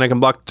fine. I can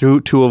block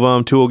 2 of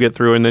them. 2 will get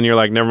through. And then you're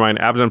like, never mind.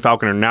 Abzan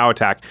Falconer now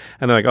attack.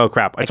 And they're like, oh,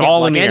 crap. It's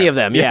all in the any air. of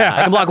them. Yeah.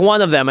 I can block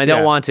 1 of them. I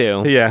don't want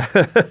to. Yeah.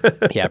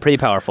 Yeah, pretty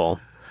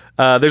powerful.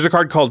 There's a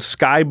card called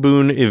Sky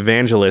Boon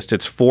Evangelist.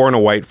 It's 4 and a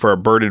white for a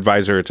bird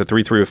advisor. It's a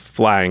 3/3 with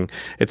flying.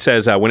 It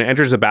says when it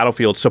enters the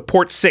battlefield,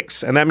 support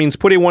 6. And that means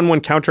put a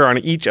 1/1 counter on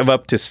each of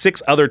up to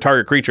 6 other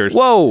target creatures.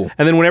 Whoa.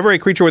 And then whenever a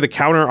creature with a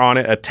counter on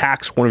it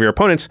attacks one of your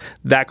opponents,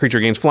 that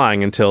creature gains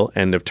flying until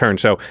end of turn.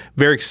 So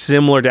very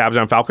similar to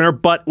Abzan Falconer,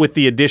 but with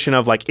the addition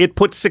of like it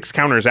puts 6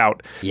 counters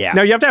out. Yeah.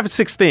 Now you have to have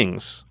 6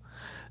 things.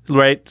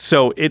 Right,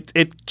 so it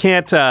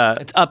can't.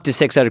 It's up to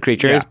 6 other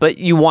creatures, but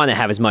you want to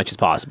have as much as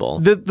possible.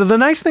 The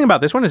nice thing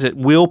about this one is it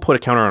will put a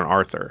counter on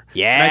Arthur.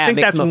 Yeah, and I think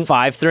makes that's them a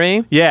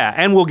 5/3. Yeah,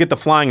 and we'll get the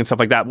flying and stuff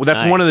like that. Well,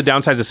 that's one of the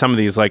downsides of some of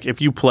these. Like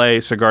if you play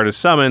Sigarda's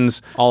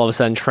Summons, all of a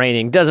sudden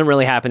training doesn't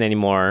really happen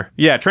anymore.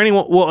 Yeah, training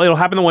it'll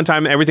happen the one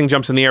time. Everything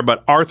jumps in the air,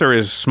 but Arthur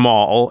is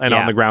small and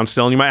on the ground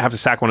still, and you might have to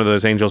sack one of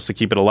those angels to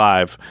keep it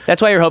alive.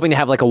 That's why you're hoping to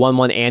have like a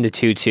 1/1 and a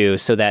 2/2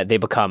 so that they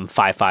become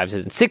 5/5s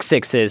and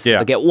 6/6s. Yeah.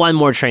 They'll get 1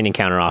 more training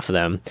counter off of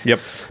them. Yep.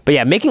 But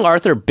yeah, making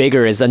Arthur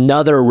bigger is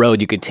another road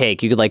you could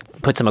take. You could like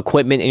put some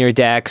equipment in your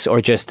decks or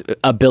just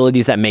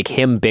abilities that make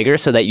him bigger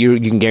so that you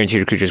can guarantee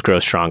your creatures grow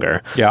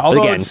stronger. Yeah,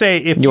 although I'd say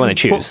if you want to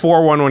choose put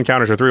 4 1/1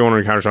 counters or 3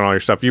 1/1 counters on all your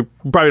stuff, you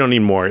probably don't need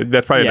more.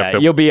 That's probably enough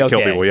to you'll be okay.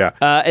 kill people. Yeah.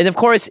 And of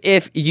course,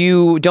 if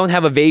you don't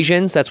have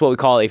evasions, that's what we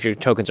call it. If your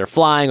tokens are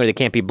flying or they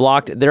can't be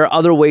blocked, there are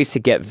other ways to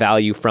get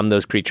value from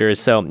those creatures.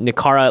 So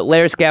Nikara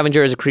Lair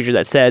Scavenger is a creature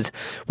that says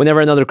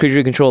whenever another creature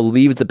you control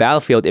leaves the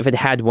battlefield, if it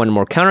had 1 or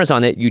more counters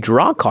on it, it, you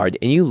draw a card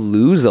and you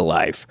lose a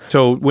life.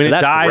 So when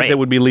it dies, great. it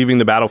would be leaving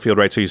the battlefield,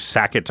 right? So you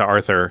sack it to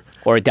Arthur.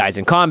 Or it dies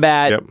in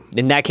combat. Yep.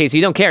 In that case,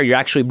 you don't care. You're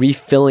actually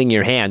refilling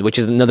your hand, which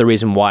is another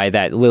reason why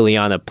that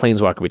Liliana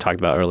Planeswalker we talked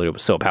about earlier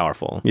was so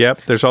powerful.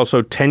 Yep. There's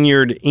also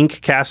Tenured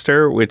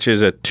Inkcaster, which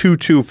is a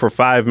 2/2 for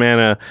 5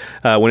 mana.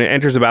 When it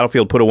enters the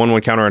battlefield, put a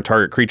 1/1 counter on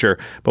target creature.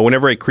 But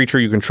whenever a creature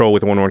you control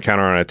with a 1/1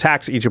 counter on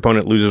attacks, each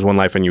opponent loses 1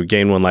 life and you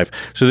gain 1 life.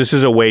 So this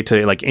is a way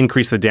to like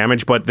increase the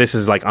damage, but this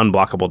is like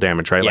unblockable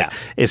damage, right? Yeah. Like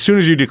as soon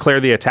as you declare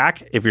the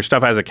attack, if your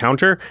stuff has a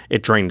counter,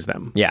 it drains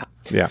them. Yeah.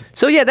 Yeah.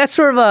 So yeah, that's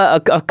sort of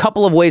a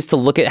couple of ways to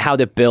look at how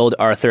to build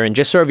Arthur, and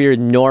just sort of your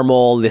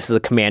normal, this is a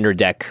commander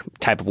deck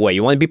type of way.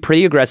 You want to be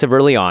pretty aggressive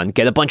early on,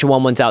 get a bunch of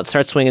 1/1s out,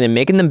 start swinging and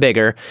making them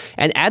bigger,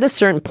 and at a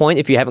certain point,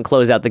 if you haven't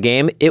closed out the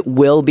game, it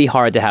will be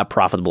hard to have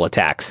profitable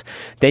attacks.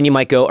 Then you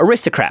might go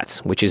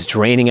Aristocrats, which is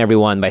draining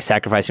everyone by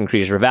sacrificing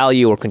creatures for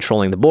value or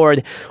controlling the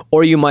board,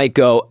 or you might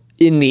go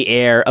in the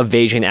air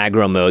evasion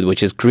aggro mode,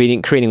 which is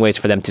creating ways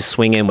for them to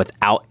swing in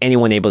without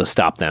anyone able to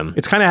stop them.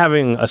 It's kind of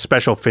having a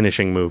special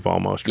finishing move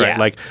almost, right? Yeah.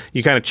 Like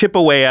you kind of chip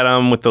away at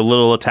them with the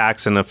little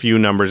attacks and a few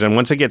numbers, and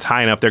once it gets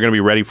high enough, they're going to be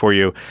ready for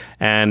you.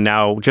 And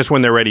now, just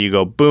when they're ready, you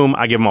go, boom,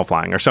 I give them all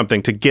flying or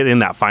something to get in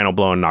that final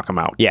blow and knock them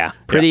out. Yeah,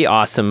 pretty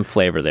awesome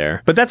flavor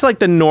there. But that's like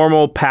the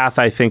normal path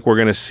I think we're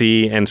going to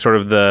see, and sort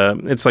of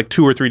it's like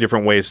 2 or 3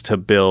 different ways to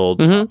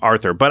build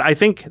Arthur. But I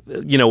think,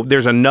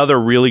 there's another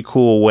really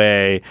cool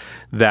way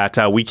that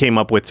we came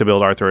up with to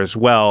build Arthur as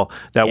well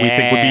that we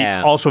think would be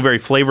also very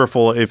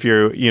flavorful if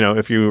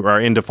if you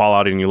are into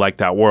Fallout and you like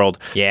that world.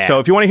 Yeah. So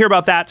if you want to hear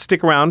about that,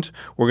 stick around.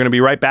 We're going to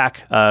be right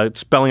back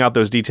spelling out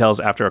those details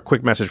after a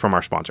quick message from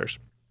our sponsors.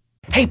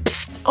 Hey,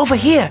 psst, over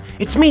here.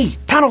 It's me,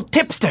 Tunnel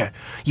Tipster.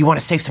 You want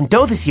to save some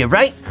dough this year,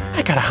 right?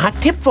 I got a hot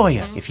tip for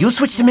you. If you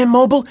switch to Mint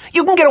Mobile,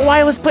 you can get a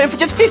wireless plan for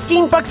just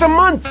 $15 a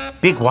month.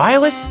 Big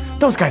wireless?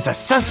 Those guys are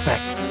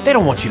suspect. They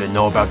don't want you to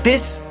know about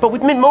this. But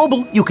with Mint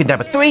Mobile, you can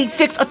have a 3,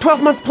 6, or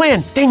 12-month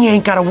plan. Then you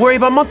ain't got to worry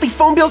about monthly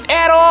phone bills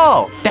at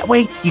all. That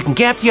way, you can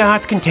gap to your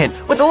heart's content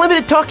with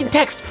unlimited talk and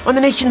text on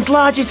the nation's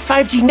largest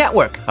 5G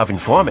network of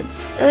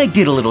informants. I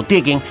did a little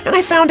digging, and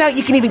I found out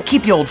you can even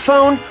keep your old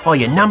phone, all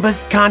your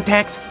numbers,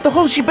 contacts, the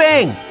whole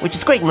shebang, which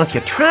is great unless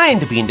you're trying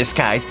to be in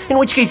disguise, in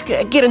which case,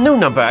 get a new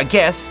number, I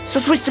guess. So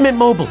switch to Mint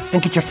Mobile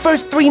and get your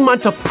first 3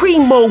 months of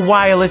Primo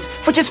Wireless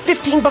for just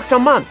 $15 a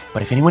month.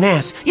 But if anyone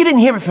asks, you didn't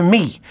hear it from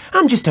me.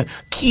 I'm just a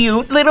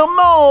cute little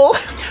mole.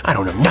 I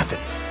don't know nothing.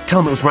 Tell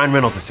them it was Ryan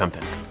Reynolds or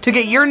something. To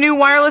get your new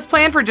wireless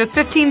plan for just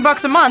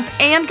 $15 a month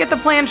and get the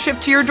plan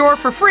shipped to your door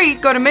for free,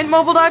 go to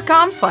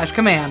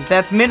mintmobile.com/command.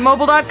 That's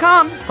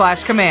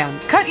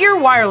mintmobile.com/command. Cut your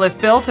wireless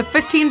bill to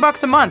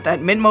 $15 a month at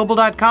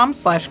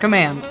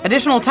mintmobile.com/command.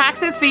 Additional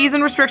taxes, fees,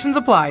 and restrictions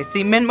apply.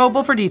 See Mint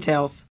Mobile for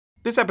details.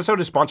 This episode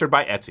is sponsored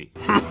by Etsy.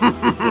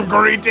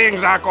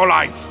 Greetings,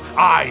 acolytes.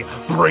 I,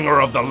 bringer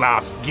of the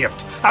last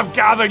gift, have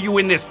gathered you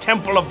in this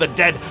temple of the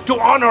dead to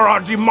honor our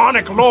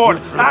demonic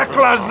lord,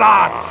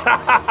 Aklazatz,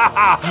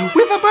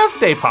 with a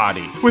birthday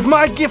party. With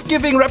my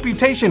gift-giving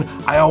reputation,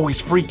 I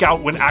always freak out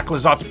when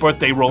Aklazatz's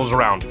birthday rolls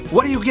around.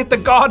 What do you get the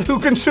god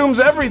who consumes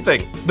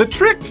everything? The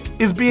trick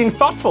is being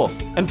thoughtful.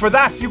 And for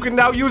that, you can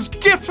now use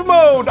gift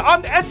mode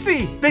on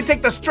Etsy. They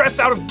take the stress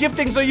out of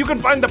gifting so you can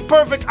find the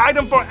perfect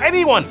item for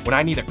anyone. When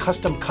I need a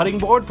custom cutting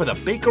board for the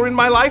baker in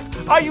my life,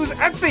 I use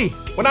Etsy.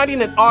 When I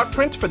need an art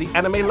print for the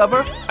anime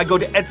lover, I go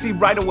to Etsy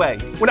right away.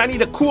 When I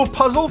need a cool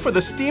puzzle for the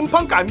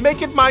steampunk, I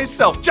make it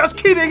myself. Just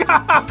kidding!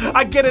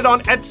 I get it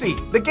on Etsy.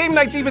 The game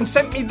nights even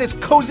sent me this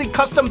cozy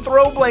custom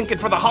throw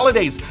blanket for the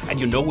holidays. And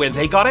you know where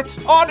they got it?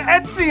 On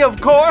Etsy, of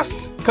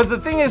course! Because the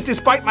thing is,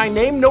 despite my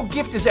name, no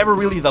gift is ever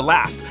really the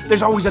last.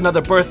 There's always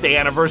another birthday,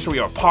 anniversary,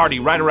 or party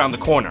right around the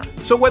corner.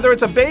 So whether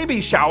it's a baby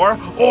shower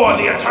or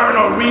the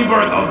eternal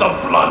rebirth of the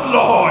Blood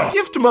Lord,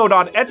 gift mode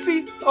on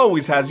Etsy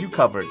always has you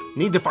covered.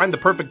 Need to find the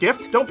perfect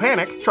gift? Don't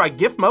panic. Try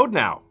gift mode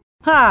now.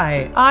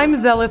 Hi, I'm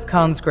Zealous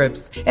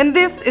Conscripts, and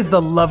this is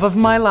the love of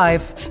my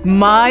life,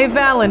 my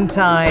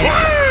Valentine.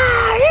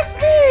 It's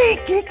me,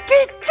 Kiki.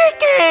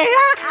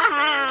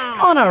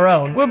 On our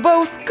own, we're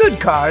both good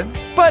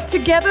cards, but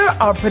together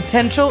our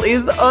potential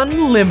is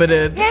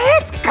unlimited.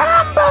 It's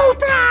combo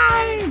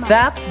time!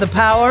 That's the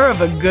power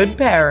of a good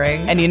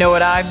pairing. And you know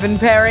what I've been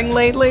pairing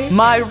lately?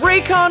 My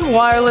Raycon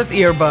wireless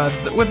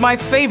earbuds with my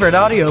favorite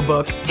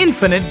audiobook,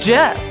 Infinite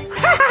Jest.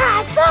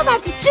 So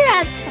much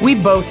jest! We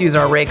both use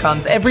our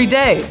Raycons every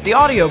day. The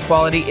audio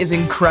quality is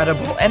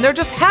incredible, and they're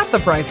just half the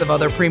price of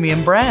other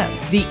premium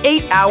brands. The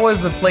 8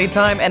 hours of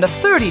playtime and a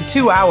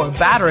 32-hour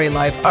battery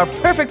life are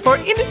perfect for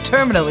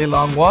indeterminately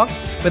long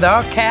walks with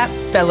our cat,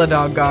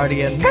 Felidog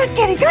Guardian. Good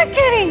kitty, good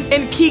kitty!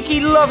 And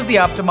Kiki loves the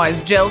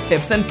optimized gel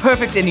tips and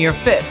perfect in-ear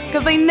fit,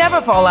 because they never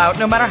fall out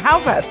no matter how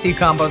fast he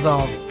combos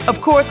off. Of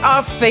course,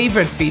 our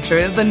favorite feature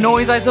is the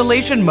noise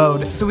isolation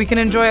mode, so we can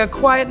enjoy a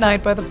quiet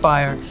night by the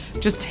fire.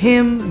 Just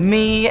him,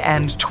 me,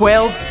 and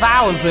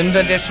 12,000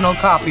 additional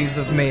copies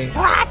of me.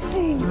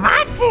 Watching!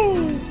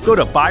 Go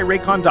to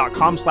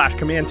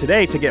buyraycon.com/command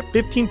today to get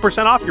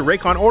 15% off your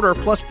Raycon order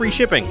plus free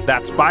shipping.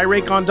 That's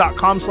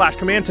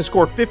buyraycon.com/command to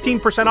score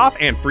 15% off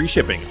and free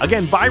shipping.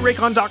 Again,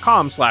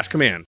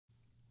 buyraycon.com/command.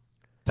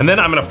 And then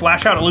I'm going to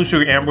flash out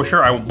Illusory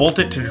Ambusher. I will bolt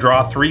it to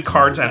draw 3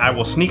 cards, and I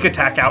will sneak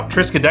attack out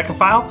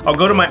Triskaidekaphile. I'll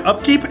go to my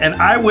upkeep, and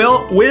I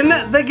will win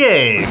the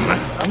game.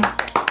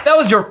 That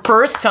was your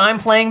first time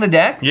playing the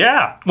deck?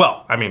 Yeah.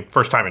 Well, I mean,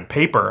 first time in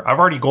paper. I've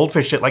already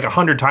goldfished it like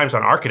 100 times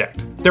on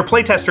Architect. Their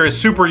playtester is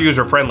super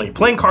user-friendly.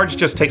 Playing cards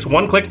just takes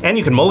 1 click, and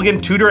you can mulligan,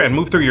 tutor, and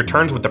move through your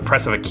turns with the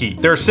press of a key.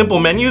 There are simple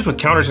menus with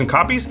counters and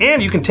copies,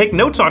 and you can take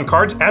notes on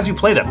cards as you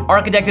play them.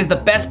 Architect is the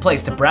best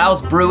place to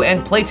browse, brew,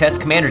 and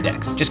playtest Commander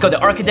decks. Just go to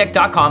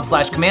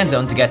architect.com/command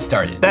zone to get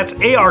started. That's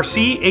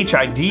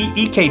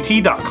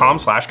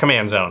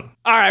ARCHIDEKT.com/command zone.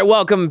 All right,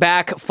 welcome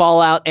back,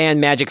 Fallout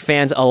and Magic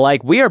fans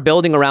alike. We are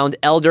building around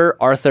Elder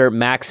Arthur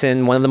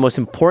Maxson, one of the most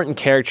important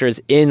characters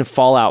in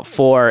Fallout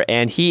 4,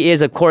 and he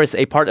is, of course,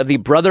 a part of the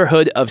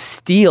Brotherhood of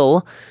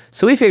Steel.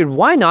 So we figured,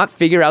 why not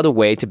figure out a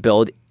way to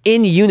build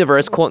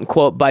in-universe,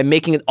 quote-unquote, by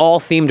making it all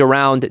themed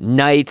around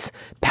knights,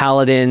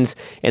 paladins,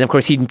 and of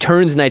course he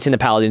turns knights into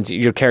paladins,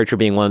 your character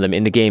being one of them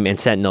in the game, and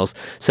sentinels.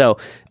 So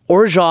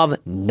Orzhov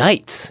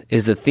Knights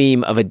is the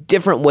theme of a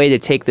different way to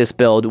take this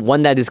build,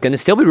 one that is going to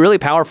still be really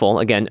powerful.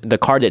 Again, the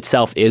card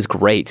itself is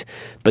great,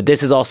 but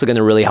this is also going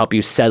to really help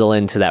you settle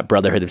into that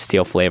Brotherhood of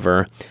Steel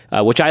flavor,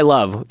 which I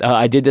love.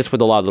 I did this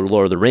with a lot of the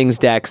Lord of the Rings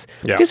decks.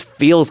 Yeah. It just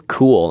feels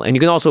cool. And you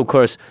can also, of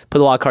course,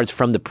 put a lot of cards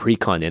from the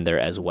precon in there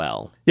as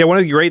well. Yeah, one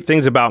of the great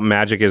things about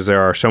Magic is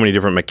there are so many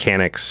different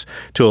mechanics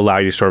to allow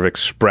you to sort of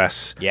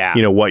express,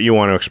 what you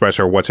want to express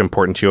or what's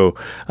important to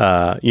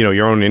you,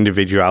 your own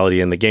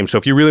individuality in the game. So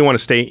if you really want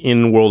to stay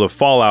in World of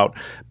Fallout,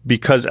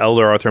 because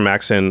Elder Arthur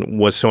Maxson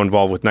was so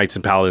involved with Knights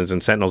and Paladins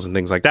and Sentinels and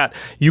things like that,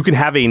 you can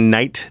have a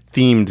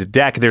Knight-themed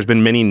deck. There's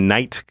been many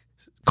Knight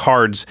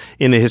cards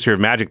in the history of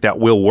Magic that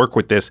will work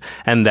with this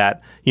and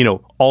that,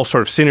 all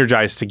sort of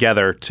synergize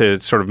together to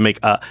sort of make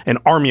an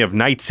army of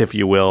knights, if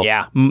you will.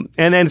 Yeah. And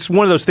then it's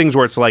one of those things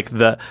where it's like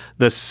the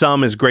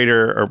sum is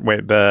greater, or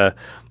wait,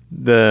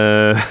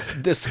 This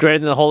is greater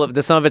than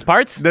the sum of its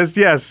parts?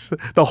 Yes.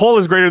 The whole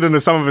is greater than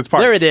the sum of its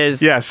parts. There it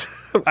is. Yes.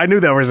 I knew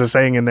there was a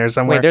saying in there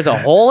somewhere. Wait, there's a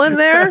hole in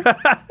there?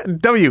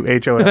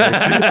 WHOL.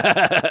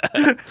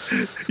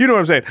 You know what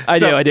I'm saying?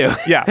 I do.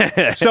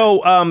 Yeah.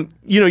 So,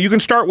 you can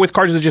start with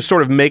cards that just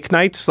sort of make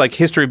knights, like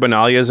History of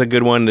Benalia is a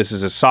good one. This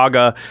is a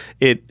saga.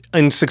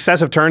 In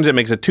successive turns, it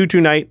makes a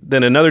 2/2 knight,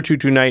 then another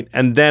 2/2 knight,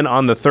 and then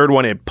on the third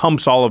one, it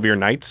pumps all of your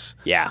knights.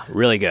 Yeah,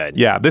 really good.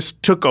 Yeah, this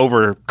took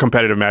over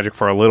competitive Magic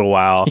for a little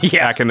while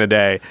back in the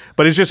day.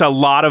 But it's just a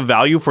lot of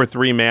value for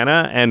 3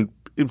 mana, and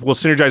it will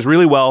synergize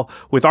really well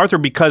with Arthur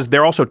because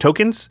they're also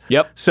tokens.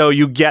 Yep. So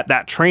you get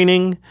that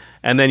training,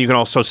 and then you can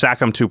also sack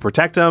them to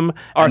protect them.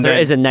 Arthur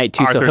is a knight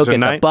too, so he'll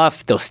get the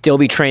buff. They'll still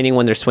be training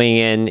when they're swinging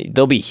in.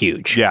 They'll be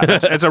huge. Yeah,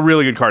 it's a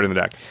really good card in the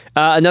deck.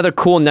 Another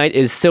cool knight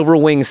is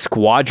Silverwing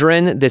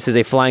Squadron. This is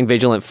a flying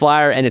vigilant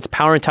flyer, and its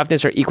power and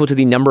toughness are equal to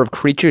the number of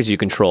creatures you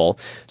control.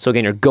 So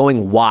again, you're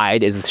going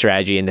wide is the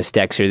strategy in this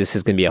deck. So this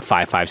is going to be a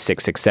 5/5,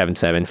 6/6,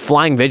 7/7.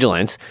 Flying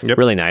vigilant,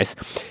 really nice.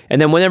 And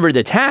then whenever it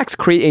attacks,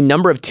 create a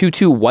number of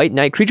 2/2 white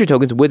knight creature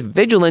tokens with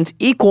vigilance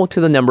equal to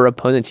the number of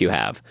opponents you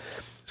have.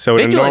 So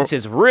vigilance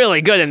is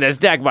really good in this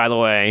deck, by the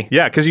way.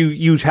 Yeah, because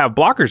you have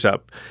blockers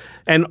up.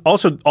 And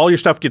also, all your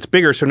stuff gets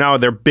bigger, so now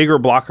they're bigger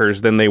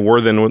blockers than they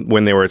were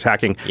when they were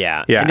attacking.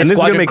 Yeah. And this is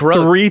going to make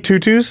 3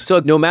 2/2s?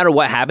 So no matter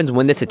what happens,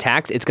 when this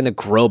attacks, it's going to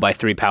grow by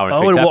 3 power and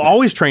 3 it toughness. will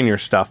always train your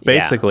stuff,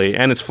 basically.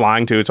 Yeah. And it's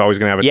flying, too. It's always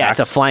going to have attacks. Yeah,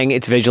 it's a flying,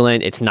 it's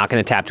vigilant, it's not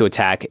going to tap to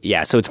attack.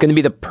 Yeah, so it's going to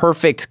be the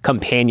perfect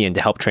companion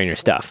to help train your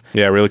stuff.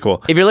 Yeah, really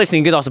cool. If you're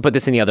listening, you could also put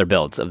this in the other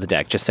builds of the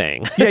deck, just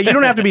saying. Yeah, you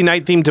don't have to be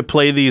Knight themed to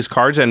play these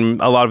cards,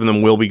 and a lot of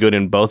them will be good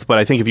in both. But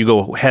I think if you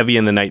go heavy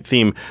in the Knight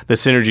theme, the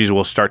synergies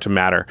will start to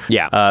matter.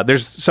 Yeah.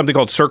 There's something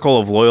called Circle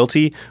of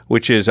Loyalty,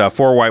 which is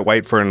 4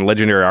 white for a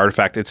legendary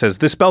artifact. It says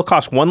this spell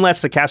costs 1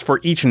 less to cast for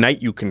each knight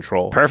you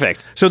control.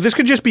 Perfect. So this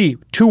could just be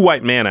 2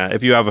 white mana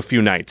if you have a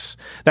few knights.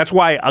 That's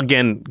why,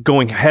 again,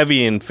 going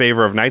heavy in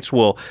favor of knights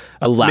will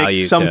allow make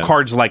you some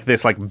cards like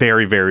this like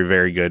very, very,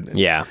 very good.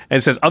 Yeah. And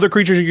it says other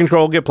creatures you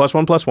control get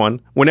 +1/+1.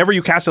 Whenever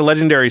you cast a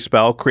legendary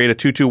spell, create a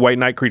 2/2 white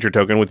knight creature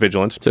token with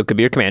vigilance. So it could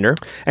be your commander.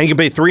 And you can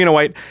pay 3 and a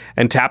white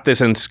and tap this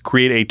and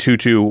create a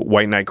 2/2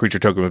 white knight creature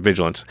token with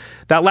vigilance.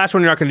 That last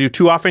one you're not going to do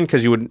too often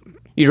because you'd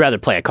rather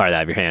play a card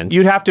out of your hand.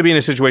 You'd have to be in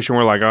a situation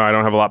where like, I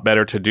don't have a lot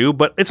better to do.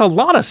 But it's a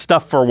lot of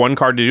stuff for one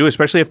card to do,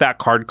 especially if that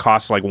card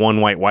costs like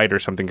 1 white or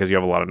something because you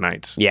have a lot of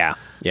knights. Yeah.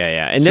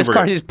 And this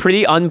card is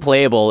pretty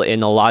unplayable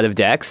in a lot of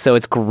decks, so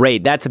it's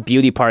great. That's a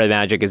beauty part of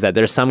Magic, is that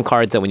there's some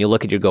cards that when you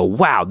look at you go,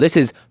 wow, this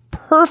is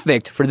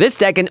perfect for this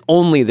deck and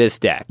only this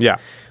deck. Yeah.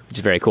 Which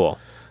is very cool.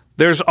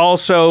 There's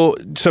also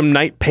some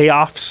knight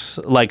payoffs,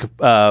 like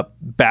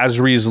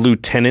Basri's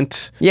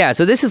Lieutenant. Yeah,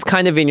 so this is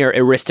kind of in your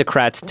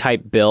aristocrats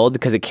type build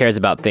because it cares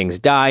about things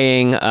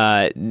dying.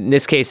 In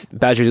this case,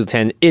 Basri's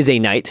Lieutenant is a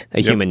knight,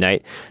 a human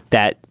knight,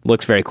 that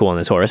looks very cool on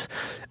this horse.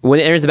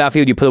 When it enters the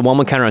battlefield, you put a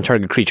 1/1 counter on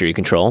target creature you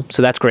control.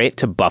 So that's great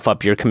to buff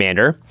up your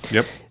commander.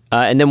 Yep.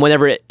 And then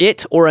whenever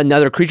it or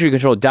another creature you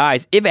control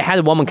dies, if it has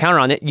a 1/1 counter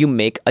on it, you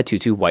make a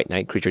 2/2 white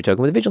knight creature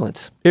token with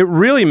vigilance. It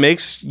really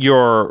makes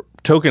your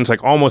tokens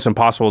like almost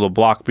impossible to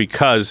block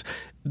because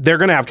they're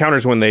going to have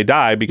counters when they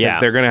die because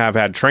they're going to have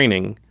had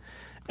training,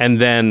 and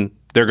then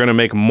they're going to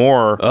make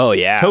more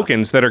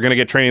tokens that are going to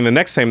get training the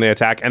next time they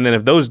attack, and then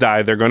if those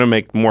die, they're going to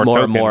make more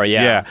tokens.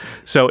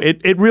 So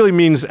it really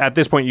means at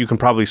this point you can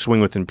probably swing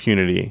with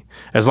impunity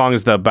as long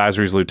as the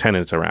Basri's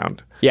Lieutenant's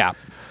around. Yeah.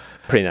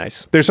 Pretty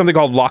nice. There's something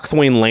called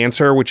Lochthwain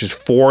Lancer, which is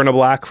 4 and a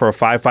black for a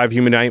 5/5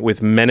 human knight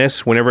with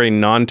menace. Whenever a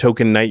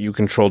non-token knight you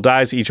control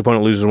dies, each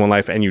opponent loses 1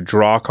 life and you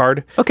draw a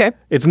card. Okay.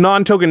 It's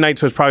non-token knight,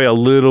 so it's probably a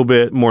little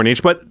bit more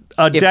niche, but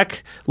a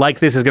deck like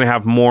this is going to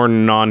have more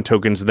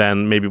non-tokens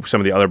than maybe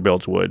some of the other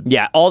builds would.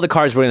 Yeah, all the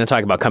cards we're going to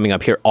talk about coming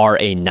up here are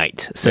a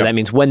knight. So that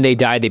means when they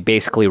die, they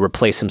basically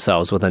replace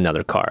themselves with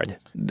another card.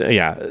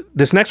 Yeah.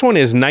 This next one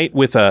is knight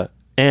with a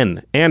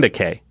N and a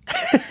K.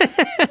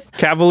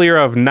 Cavalier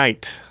of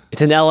Night.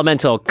 It's an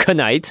elemental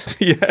knight.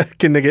 Yeah,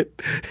 Knigget.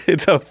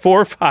 It's a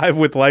 4/5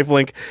 with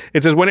lifelink.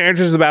 It says when it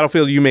enters the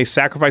battlefield, you may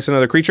sacrifice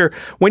another creature.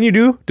 When you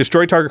do,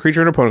 destroy target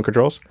creature and opponent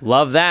controls.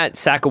 Love that.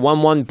 Sack a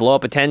 1/1, blow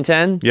up a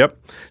 10/10. Yep.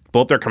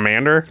 Blow up their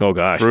commander. Oh,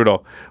 gosh.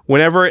 Brutal.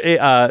 Whenever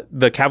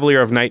the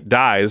Cavalier of Night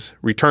dies,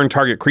 return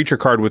target creature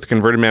card with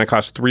converted mana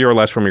cost 3 or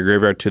less from your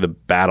graveyard to the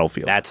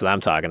battlefield. That's what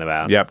I'm talking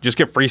about. Yep. Just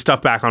get free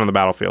stuff back on the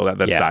battlefield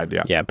that's died.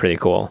 Yeah. Yeah, pretty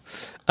cool.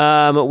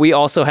 We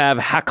also have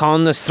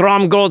Hakon the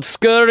Stromgold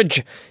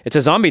Scourge. It's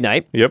a zombie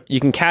knight. Yep. You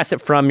can cast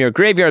it from your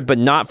graveyard, but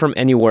not from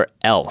anywhere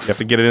else. You have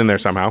to get it in there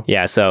somehow.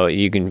 Yeah, so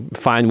you can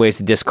find ways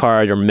to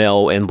discard or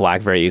mill in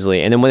black very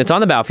easily. And then when it's on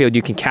the battlefield,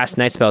 you can cast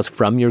night spells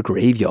from your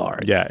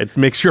graveyard. Yeah, it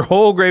makes your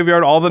whole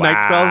graveyard, all the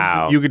night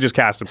spells, you could just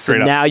cast them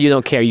straight up. Now you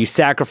don't care. You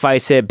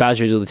sacrifice it,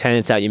 Basri's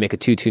Lieutenant's out, you make a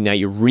 2/2 knight,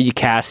 you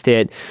recast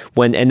it.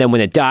 And then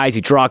when it dies,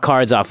 you draw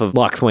cards off of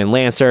Lochthwain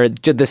Lancer.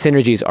 The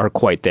synergies are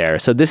quite there.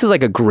 So this is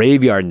like a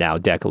graveyard now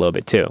deck a little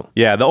bit too.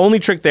 Yeah, the only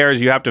trick there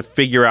is you have to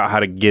figure out how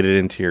to get it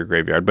into your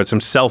graveyard. But some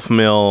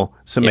self-mill,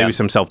 maybe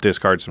some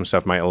self-discard, some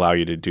stuff might allow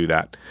you to do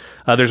that.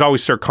 There's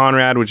always Sir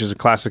Conrad, which is a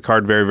classic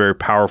card, very, very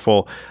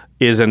powerful,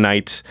 is a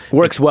knight.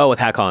 Works well with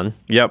Hakon.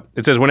 Yep.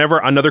 It says whenever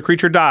another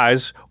creature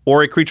dies,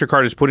 or a creature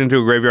card is put into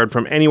a graveyard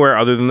from anywhere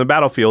other than the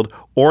battlefield,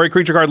 or a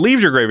creature card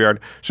leaves your graveyard,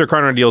 Sir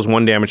Conrad deals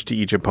 1 damage to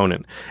each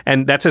opponent.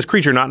 And that says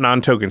creature, not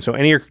non-token. So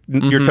any of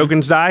your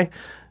tokens die,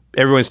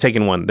 everyone's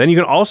taking 1. Then you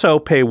can also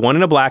pay 1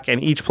 and a black,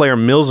 and each player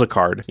mills a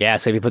card. Yeah,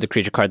 so if you put the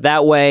creature card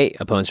that way,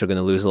 opponents are going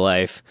to lose a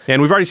life.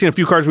 And we've already seen a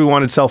few cards we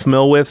wanted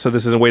self-mill with, so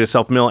this is a way to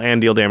self-mill and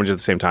deal damage at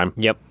the same time.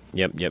 Yep.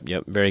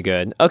 Very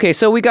good. Okay,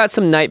 so we got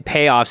some knight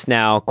payoffs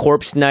now.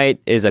 Corpse Knight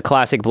is a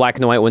classic black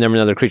and white. Whenever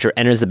another creature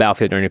enters the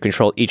battlefield under your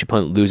control, each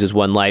opponent loses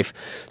 1 life.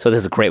 So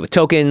this is great with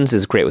tokens. This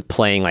is great with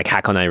playing like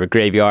Hakon out of your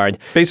graveyard.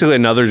 Basically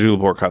another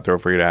Zulaport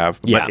Cutthroat for you to have.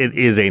 Yeah. But it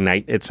is a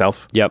knight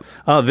itself. Yep.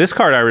 This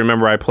card I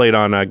remember I played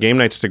on Game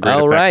Nights to great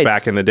effect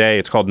back in the day.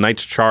 It's called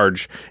Knight's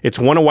Charge. It's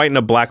 1 a white and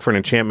a black for an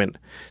enchantment.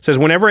 It says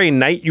whenever a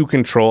knight you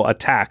control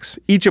attacks,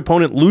 each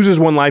opponent loses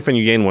 1 life and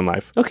you gain 1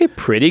 life. Okay,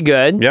 pretty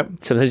good. Yep.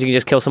 Sometimes you can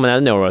just kill someone out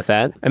of nowhere with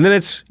that. And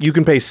then you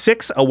can pay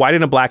 6, a white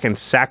and a black, and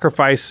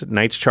sacrifice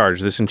Knight's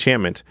Charge, this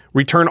enchantment.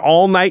 Return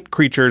all night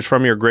creatures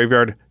from your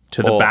graveyard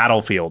to the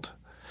battlefield.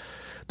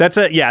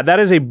 That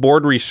is a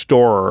board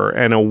restorer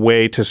and a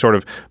way to sort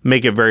of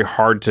make it very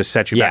hard to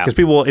set you back. Because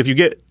people, if you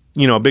get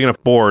a big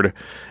enough board,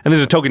 and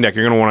there's a token deck,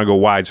 you're going to want to go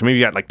wide. So maybe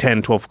you got like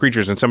 10, 12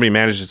 creatures, and somebody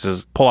manages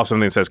to pull off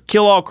something that says,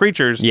 kill all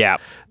creatures. Yeah.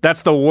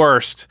 That's the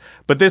worst.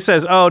 But this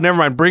says, oh, never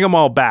mind, bring them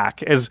all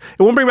back. It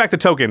won't bring back the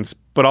tokens,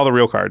 but all the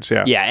real cards,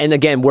 yeah. Yeah, and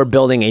again, we're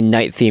building a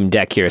night-themed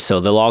deck here, so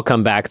they'll all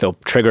come back. They'll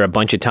trigger a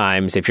bunch of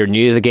times. If you're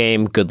new to the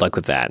game, good luck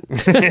with that.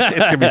 It's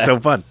going to be so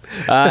fun.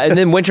 And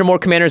then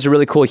Wintermoor Commander is a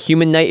really cool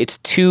human knight. It's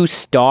 2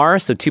 star,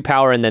 so 2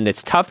 power, and then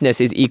its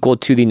toughness is equal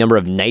to the number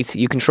of knights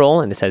you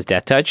control, and this has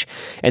Death Touch.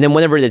 And then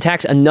whenever it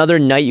attacks, another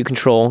knight you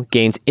control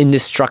gains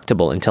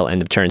indestructible until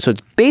end of turn. So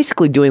it's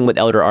basically doing what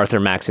Elder Arthur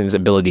Maxson's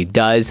ability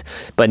does,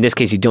 but in this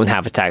case, you don't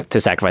have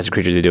to sacrifice a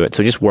creature to do it.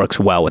 So it just works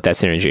well with that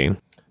synergy.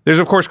 There's,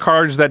 of course,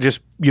 cards that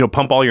just,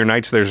 pump all your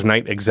knights. There's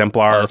Knight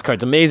Exemplar. Oh, this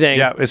card's amazing.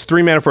 Yeah, it's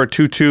 3 mana for a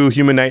 2/2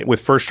 human knight with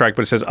first strike,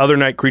 but it says other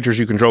knight creatures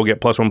you control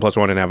get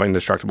 +1/+1 and have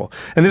indestructible.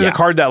 And this is a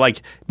card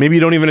that, maybe you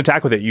don't even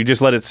attack with it. You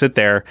just let it sit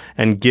there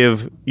and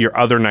give your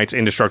other knights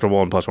indestructible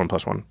and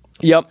 +1/+1.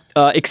 Yep.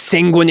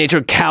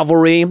 Exsanguinator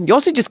Cavalry. You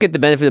also just get the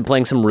benefit of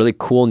playing some really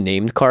cool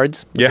named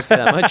cards. Yeah. Just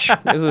that much.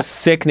 This is a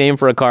sick name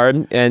for a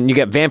card. And you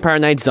get Vampire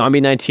Knights,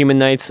 Zombie Knights, Human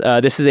Knights.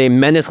 This is a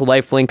Menace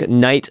lifelink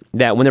knight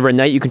that whenever a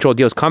knight you control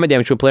deals combat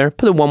damage to a player,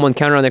 put a 1/1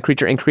 counter on that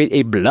creature and create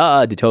a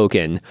blood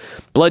token.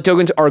 Blood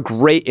tokens are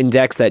great in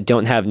decks that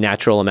don't have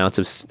natural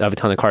amounts of a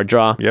ton of card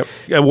draw. Yep.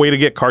 A way to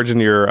get cards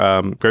into your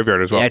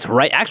graveyard as well. Yeah, that's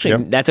right.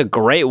 Actually, that's a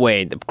great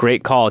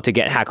great call to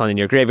get Hakon in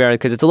your graveyard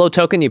because it's a low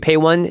token. You pay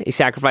 1, you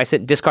sacrifice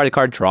it, discard a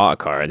card, draw a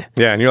card.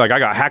 Yeah, and you're like, I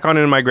got Hakon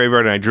in my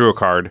graveyard and I drew a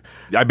card.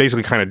 I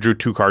basically kind of drew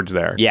 2 cards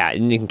there. Yeah,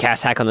 and you can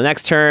cast Hakon the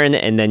next turn,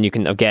 and then you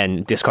can,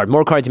 again, discard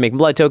more cards, you make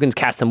blood tokens,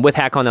 cast them with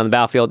Hakon on the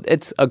battlefield.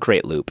 It's a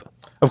great loop.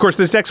 Of course,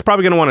 this deck's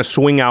probably going to want to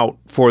swing out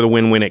for the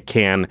win when it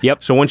can.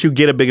 Yep. So once you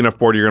get a big enough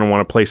board, you're going to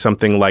want to play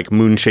something like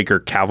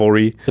Moonshaker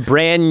Cavalry. The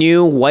brand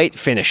new white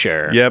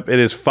finisher. Yep, it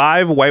is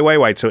 5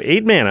 white, so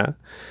 8 mana,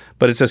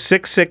 but it's a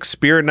 6/6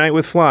 Spirit Knight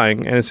with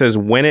flying, and it says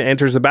when it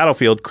enters the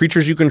battlefield,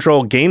 creatures you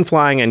control gain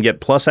flying and get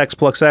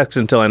 +X/+X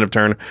until end of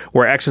turn,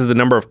 where X is the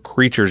number of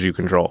creatures you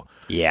control.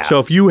 Yeah. So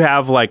if you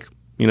have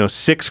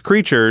 6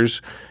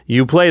 creatures,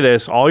 you play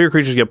this, all your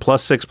creatures get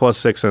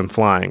 +6/+6 and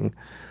flying.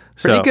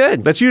 Pretty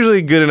good. That's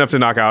usually good enough to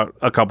knock out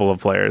a couple of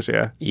players,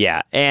 yeah.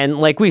 Yeah, and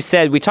like we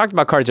said, we talked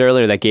about cards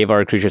earlier that gave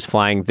our creatures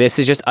flying. This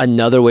is just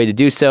another way to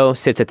do so.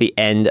 Sits at the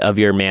end of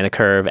your mana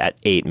curve at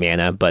 8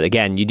 mana. But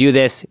again, you do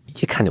this,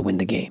 you kind of win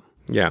the game.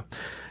 Yeah.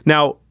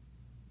 Now,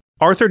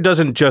 Arthur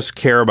doesn't just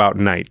care about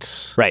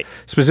knights. Right.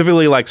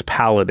 Specifically likes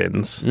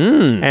paladins.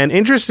 And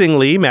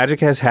interestingly, Magic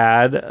has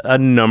had a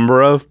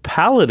number of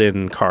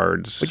paladin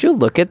cards. Would you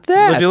look at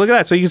that? Would you look at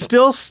that? So you can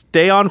still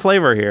stay on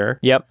flavor here.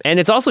 Yep, and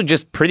it's also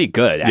just pretty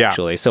good,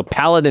 actually. Yeah. So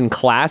Paladin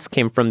class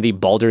came from the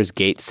Baldur's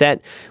Gate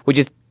set, which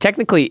is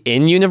technically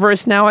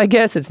in-universe now, I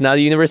guess. It's not a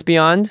Universe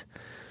Beyond.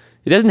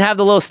 It doesn't have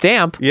the little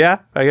stamp. Yeah,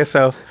 I guess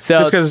so.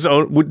 Just because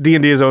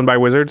D&D is owned by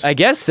Wizards? I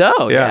guess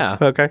so, yeah.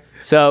 Okay.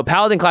 So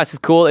Paladin class is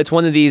cool. It's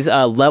one of these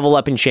level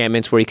up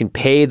enchantments where you can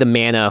pay the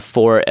mana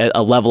for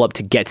a level up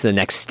to get to the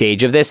next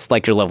stage of this,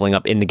 like you're leveling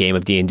up in the game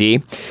of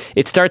D&D.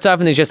 It starts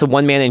off and it's just a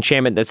 1-mana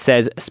enchantment that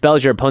says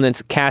spells your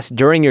opponents cast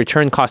during your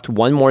turn cost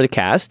 1 more to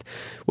cast,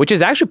 which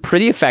is actually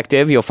pretty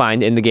effective, you'll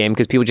find, in the game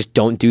because people just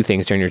don't do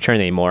things during your turn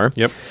anymore.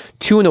 Yep.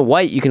 2 and a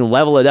white, you can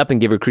level it up and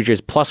give your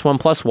creatures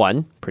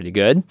 +1/+1. Pretty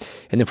good.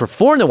 And then for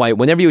 4 and a white,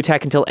 whenever you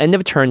attack until end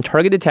of turn,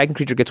 target attacking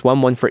creature gets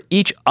 1/1 for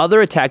each other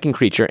attacking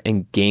creature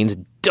and gains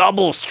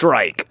double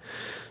strike.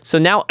 So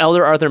now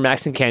Elder Arthur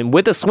Maxson can,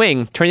 with a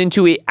swing, turn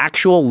into an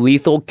actual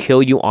lethal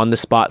kill you on the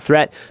spot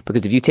threat,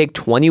 because if you take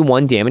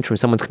 21 damage from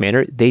someone's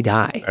commander, they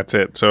die. That's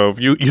it. So if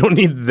you don't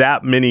need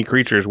that many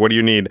creatures. What do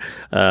you need?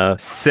 6?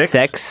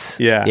 6?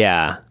 Yeah.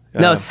 Yeah.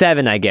 No,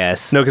 7, I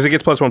guess. No, because it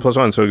gets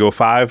 +1/+1, so we go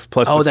 5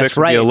 plus the 6 that's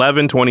would right. be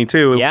 11,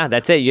 22. Yeah,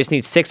 that's it. You just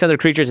need 6 other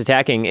creatures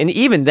attacking. And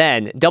even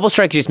then, double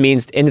strike just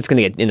means, and it's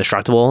going to get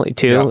indestructible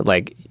too. Yeah.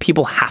 Like,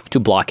 people have to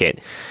block it.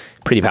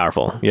 Pretty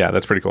powerful. Yeah,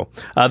 that's pretty cool.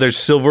 There's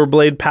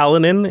Silverblade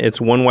Paladin.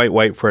 It's 1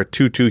 white for a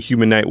 2/2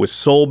 human knight with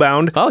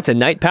Soulbound. Oh, it's a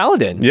Knight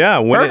Paladin. Yeah,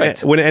 when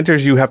Perfect. it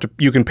enters,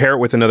 you can pair it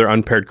with another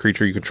unpaired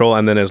creature you control,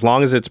 and then as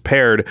long as it's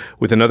paired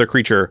with another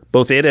creature,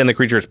 both it and the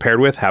creature it's paired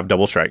with have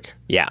double strike.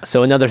 Yeah,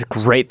 so another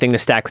great thing to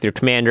stack with your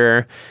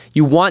commander.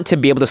 You want to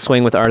be able to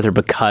swing with Arthur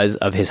because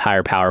of his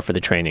higher power for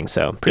the training,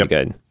 so pretty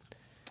good.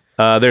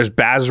 There's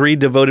Basri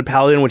Devoted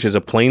Paladin, which is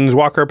a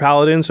Planeswalker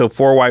Paladin. So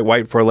 4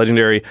 white for a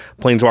legendary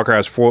Planeswalker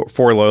has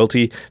 4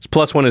 loyalty. Its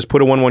 +1 is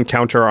put a 1/1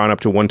 counter on up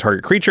to 1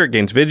 target creature. It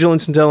gains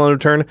vigilance until end of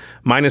turn.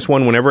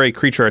 -1 whenever a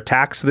creature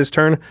attacks this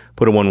turn.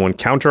 Put a 1/1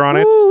 counter on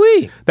it.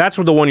 Ooh-wee. That's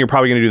the one you're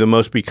probably going to do the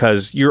most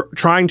because you're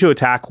trying to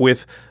attack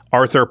with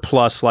Arthur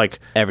plus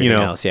everything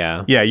else,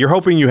 yeah. Yeah, you're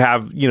hoping you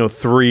have,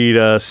 3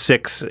 to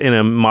 6 in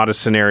a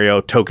modest scenario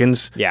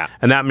tokens. Yeah.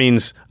 And that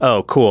means,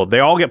 oh, cool. They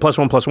all get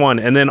 +1/+1,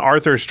 and then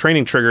Arthur's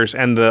training triggers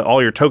and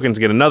all your tokens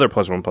get another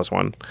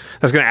 +1/+1.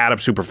 That's going to add up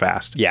super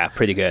fast. Yeah,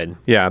 pretty good.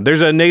 Yeah,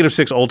 there's a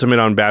 -6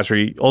 ultimate on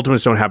Basri.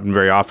 Ultimates don't happen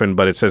very often,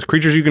 but it says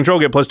creatures you control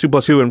get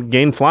 +2/+2 and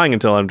gain flying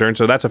until end of turn,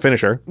 so that's a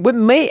finisher. What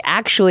may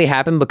actually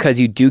happen because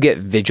you do get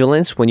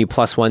vigilance when you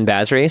 +1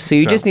 Basri, so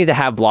you just need to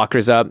have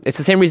blockers up. It's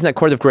the same reason that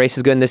Court of Grace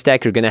is good in this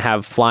deck. You're going to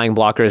have flying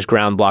blockers,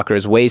 ground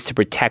blockers, ways to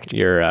protect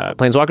your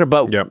Planeswalker,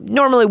 but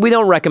normally we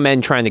don't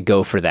recommend trying to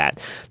go for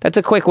that. That's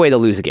a quick way to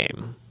lose a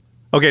game.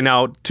 Okay,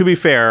 now, to be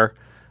fair,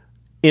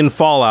 in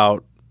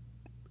Fallout,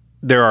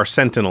 there are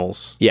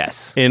Sentinels.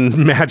 Yes.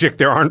 In Magic,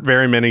 there aren't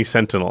very many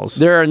Sentinels.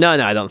 There are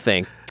none, I don't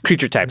think.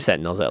 Creature type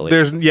Sentinels, at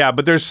least.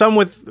 But there's some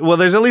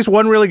there's at least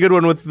one really good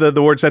one with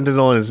the word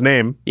Sentinel in his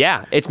name.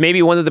 Yeah, it's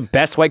maybe one of the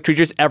best white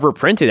creatures ever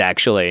printed,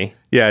 actually.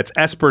 Yeah, it's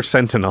Esper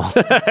Sentinel.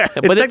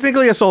 It's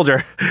technically a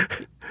soldier.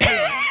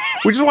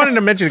 We just wanted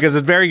to mention it because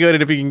it's very good,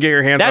 and if you can get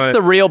your hands on it, that's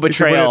the real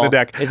betrayal. The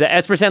deck. Is that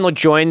Esper Sentinel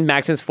joined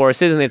Maxson's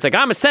forces, and it's like,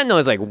 I'm a Sentinel.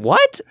 It's like,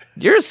 what?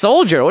 You're a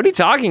soldier. What are you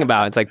talking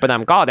about? It's like, but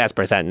I'm called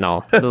Esper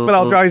Sentinel. But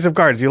I'll draw you some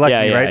cards. You like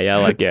me, right? Yeah,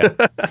 I like you.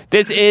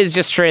 This is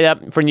just straight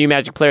up, for new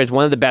Magic players,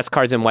 one of the best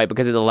cards in white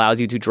because it allows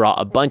you to draw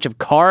a bunch of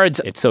cards.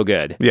 It's so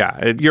good.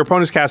 Yeah, your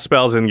opponents cast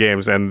spells in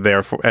games, and they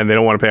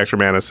don't want to pay extra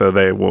mana, so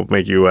they will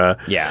make you.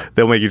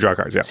 They'll make you draw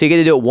cards. Yeah. So you get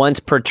to do it once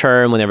per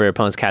turn. Whenever your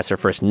opponents cast their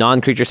first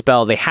non-creature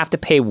spell, they have to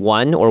pay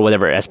 1 or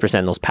whatever Esper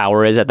Sentinel's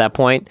power is at that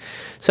point.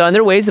 So, and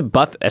there are ways to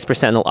buff Esper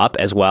Sentinel up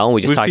as well.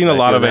 We've seen a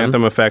lot of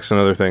Anthem effects and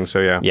other things, so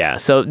yeah. Yeah,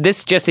 so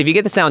this just, if you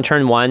get this down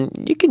turn 1,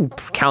 you can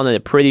count on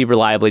it pretty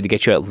reliably to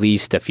get you at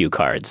least a few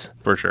cards.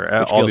 For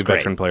sure. All the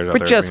veteran players out for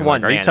there. Just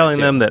one are you telling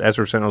them that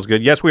Esper Sentinel's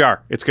good? Yes, we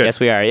are. It's good. Yes,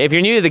 we are. If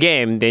you're new to the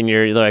game, then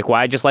you're like, well,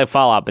 I just like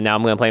Fallout, but now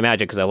I'm going to play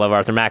Magic because I love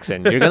Arthur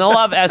Maxson. You're going to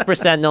love Esper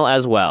Sentinel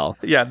as well.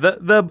 Yeah,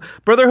 the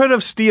Brotherhood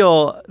of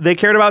Steel, they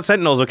cared about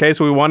Sentinels, okay?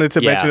 So we wanted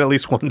to mention at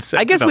least one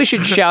Sentinel. I guess we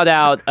should shout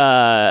out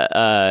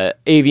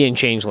avian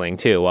changeling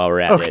too while we're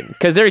at it.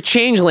 Because they're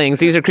changelings.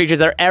 These are creatures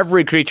that are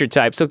every creature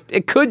type. So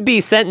it could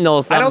be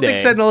Sentinel someday. I don't think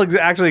Sentinel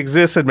actually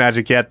exists in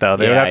Magic yet, though.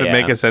 They would have to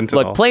make a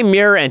Sentinel. Look, play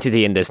Mirror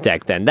Entity in this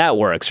deck then. That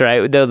works,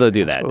 right? They'll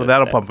do that. Well,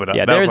 that'll pump it up.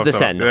 Yeah, That'll there's the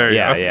Sentinel.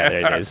 There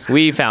it is.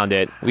 We found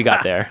it. We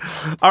got there.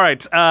 All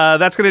right.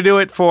 That's going to do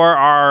it for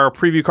our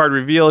preview card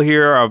reveal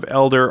here of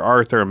Elder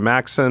Arthur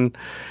Maxson.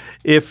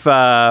 To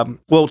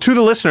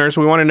the listeners,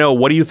 we want to know,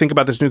 what do you think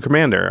about this new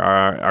commander?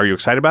 Are you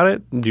excited about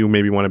it? Do you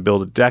maybe want to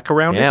build a deck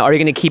around it? Yeah, are you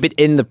going to keep it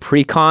in the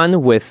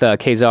pre-con with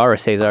Khazar or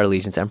Caesar,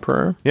 Legion's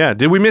Emperor? Yeah,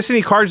 did we miss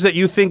any cards that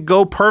you think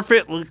go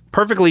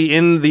perfectly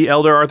in the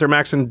Elder Arthur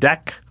Maxson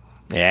deck?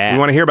 Yeah. We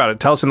want to hear about it.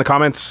 Tell us in the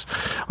comments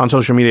on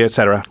social media,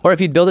 etc. Or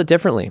if you'd build it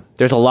differently.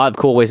 There's a lot of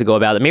cool ways to go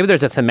about it. Maybe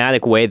there's a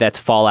thematic way that's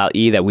Fallout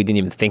E that we didn't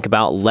even think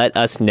about. Let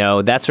us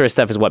know. That sort of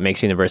stuff is what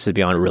makes Universes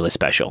Beyond really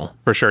special.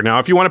 For sure. Now,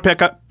 if you want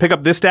to pick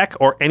up this deck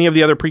or any of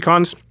the other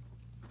precons,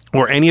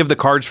 or any of the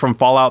cards from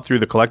Fallout through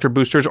the collector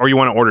boosters, or you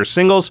want to order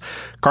singles,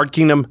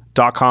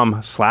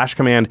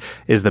 cardkingdom.com/command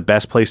is the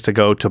best place to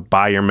go to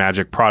buy your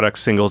Magic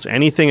products, singles,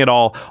 anything at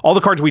all. All the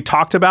cards we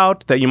talked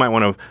about that you might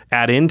want to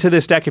add into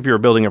this deck if you're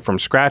building it from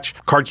scratch.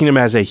 Card Kingdom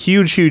has a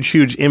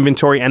huge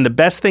inventory, and the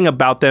best thing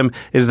about them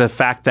is the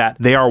fact that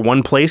they are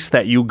one place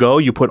that you go,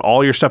 you put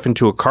all your stuff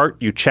into a cart,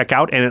 you check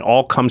out, and it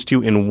all comes to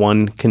you in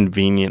one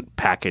convenient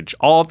package,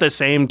 all at the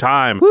same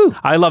time. Woo.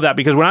 I love that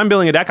because when I'm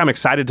building a deck, I'm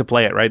excited to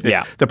play it, right?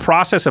 The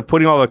process of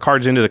putting all the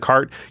cards into the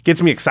cart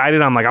gets me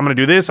excited. I'm like, I'm going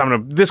to do this.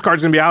 This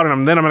card's going to be out,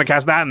 and then I'm going to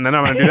cast that, and then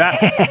I'm going to do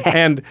that.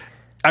 And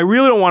I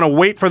really don't want to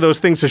wait for those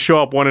things to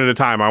show up one at a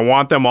time. I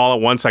want them all at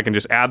once. I can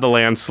just add the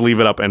land, sleeve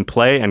it up, and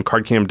play. And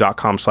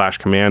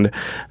cardkingdom.com/command,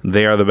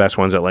 they are the best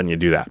ones at letting you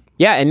do that.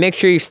 Yeah, and make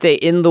sure you stay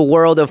in the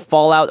world of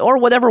Fallout or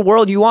whatever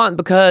world you want,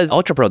 because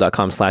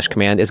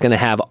ultrapro.com/command is going to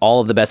have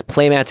all of the best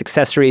playmats,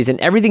 accessories, and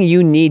everything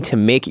you need to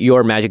make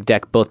your Magic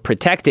deck both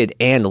protected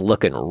and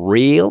looking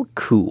real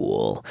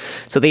cool.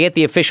 So they get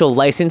the official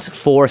license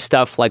for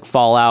stuff like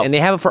Fallout, and they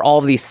have it for all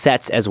of these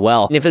sets as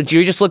well. And if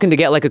you're just looking to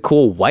get like a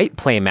cool white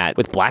playmat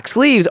with black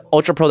sleeves,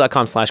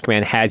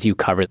 ultrapro.com/command has you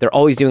covered. They're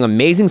always doing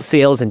amazing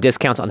sales and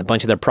discounts on a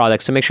bunch of their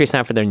products, so make sure you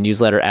sign up for their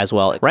newsletter as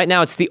well. Right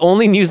now, it's the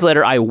only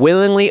newsletter I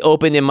willingly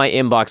open in my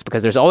inbox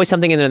because there's always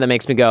something in there that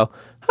makes me go,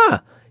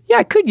 yeah,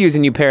 I could use a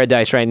new pair of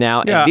dice right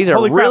now. Yeah, and these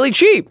are really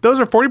cheap. Those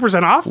are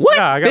 40% off? What?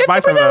 Yeah, I got to buy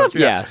some of those.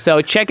 Yeah,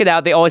 so check it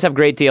out. They always have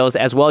great deals,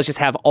 as well as just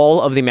have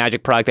all of the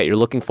Magic product that you're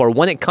looking for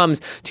when it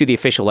comes to the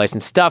official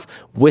licensed stuff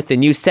with the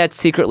new sets,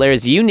 secret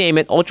layers, you name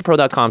it.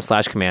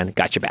 ultrapro.com/command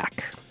got your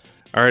back.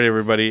 All right,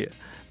 everybody.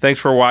 Thanks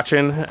for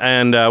watching,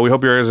 and we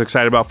hope you're as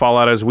excited about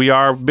Fallout as we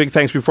are. Big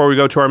thanks before we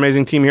go to our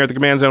amazing team here at the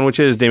Command Zone, which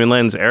is Damon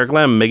Lenz, Eric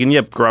Lem, Megan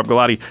Yip, Gaurav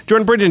Galati,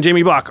 Jordan Bridgen,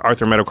 Jamie Block,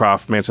 Arthur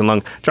Meadowcroft, Manson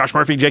Lung, Josh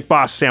Murphy, Jake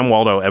Boss, Sam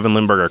Waldo, Evan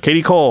Lindberger,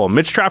 Katie Cole,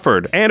 Mitch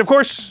Trafford, and of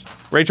course,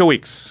 Rachel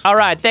Weeks. All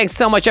right, thanks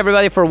so much,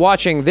 everybody, for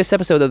watching this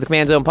episode of the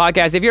Command Zone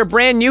podcast. If you're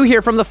brand new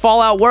here from the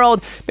Fallout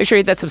world, make sure you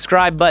hit that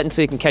subscribe button so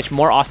you can catch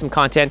more awesome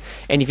content.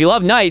 And if you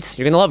love nights,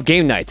 you're going to love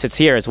game nights. It's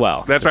here as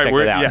well. That's so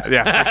right.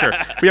 Yeah, for sure.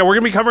 But yeah, we're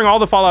going to be covering all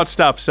the Fallout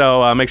stuff,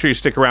 so make sure you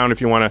stick around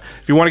if you want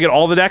to get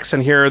all the decks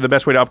and hear the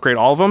best way to upgrade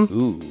all of them.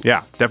 Ooh.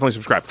 Yeah, definitely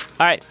subscribe.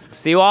 All right,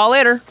 see you all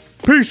later.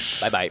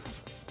 Peace. Bye-bye.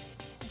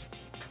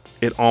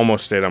 It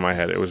almost stayed on my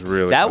head. It was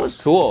really That close.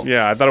 was cool.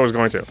 Yeah, I thought it was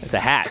going to. It's a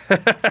hat.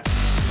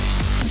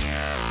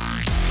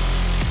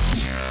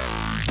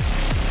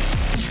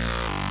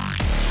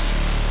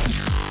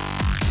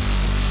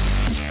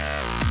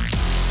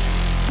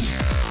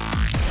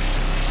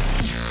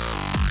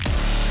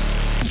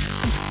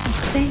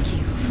 Thank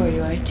you for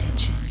your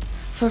attention.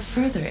 For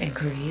further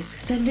inquiries,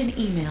 send an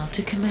email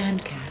to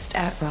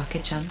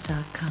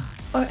commandcast@rocketjump.com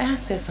or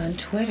ask us on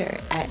Twitter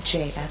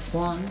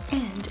 @JFWong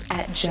and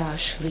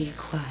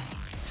 @JoshLeeQuai.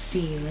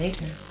 See you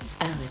later,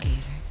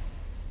 alligator.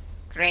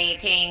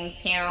 Greetings,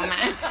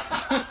 humans.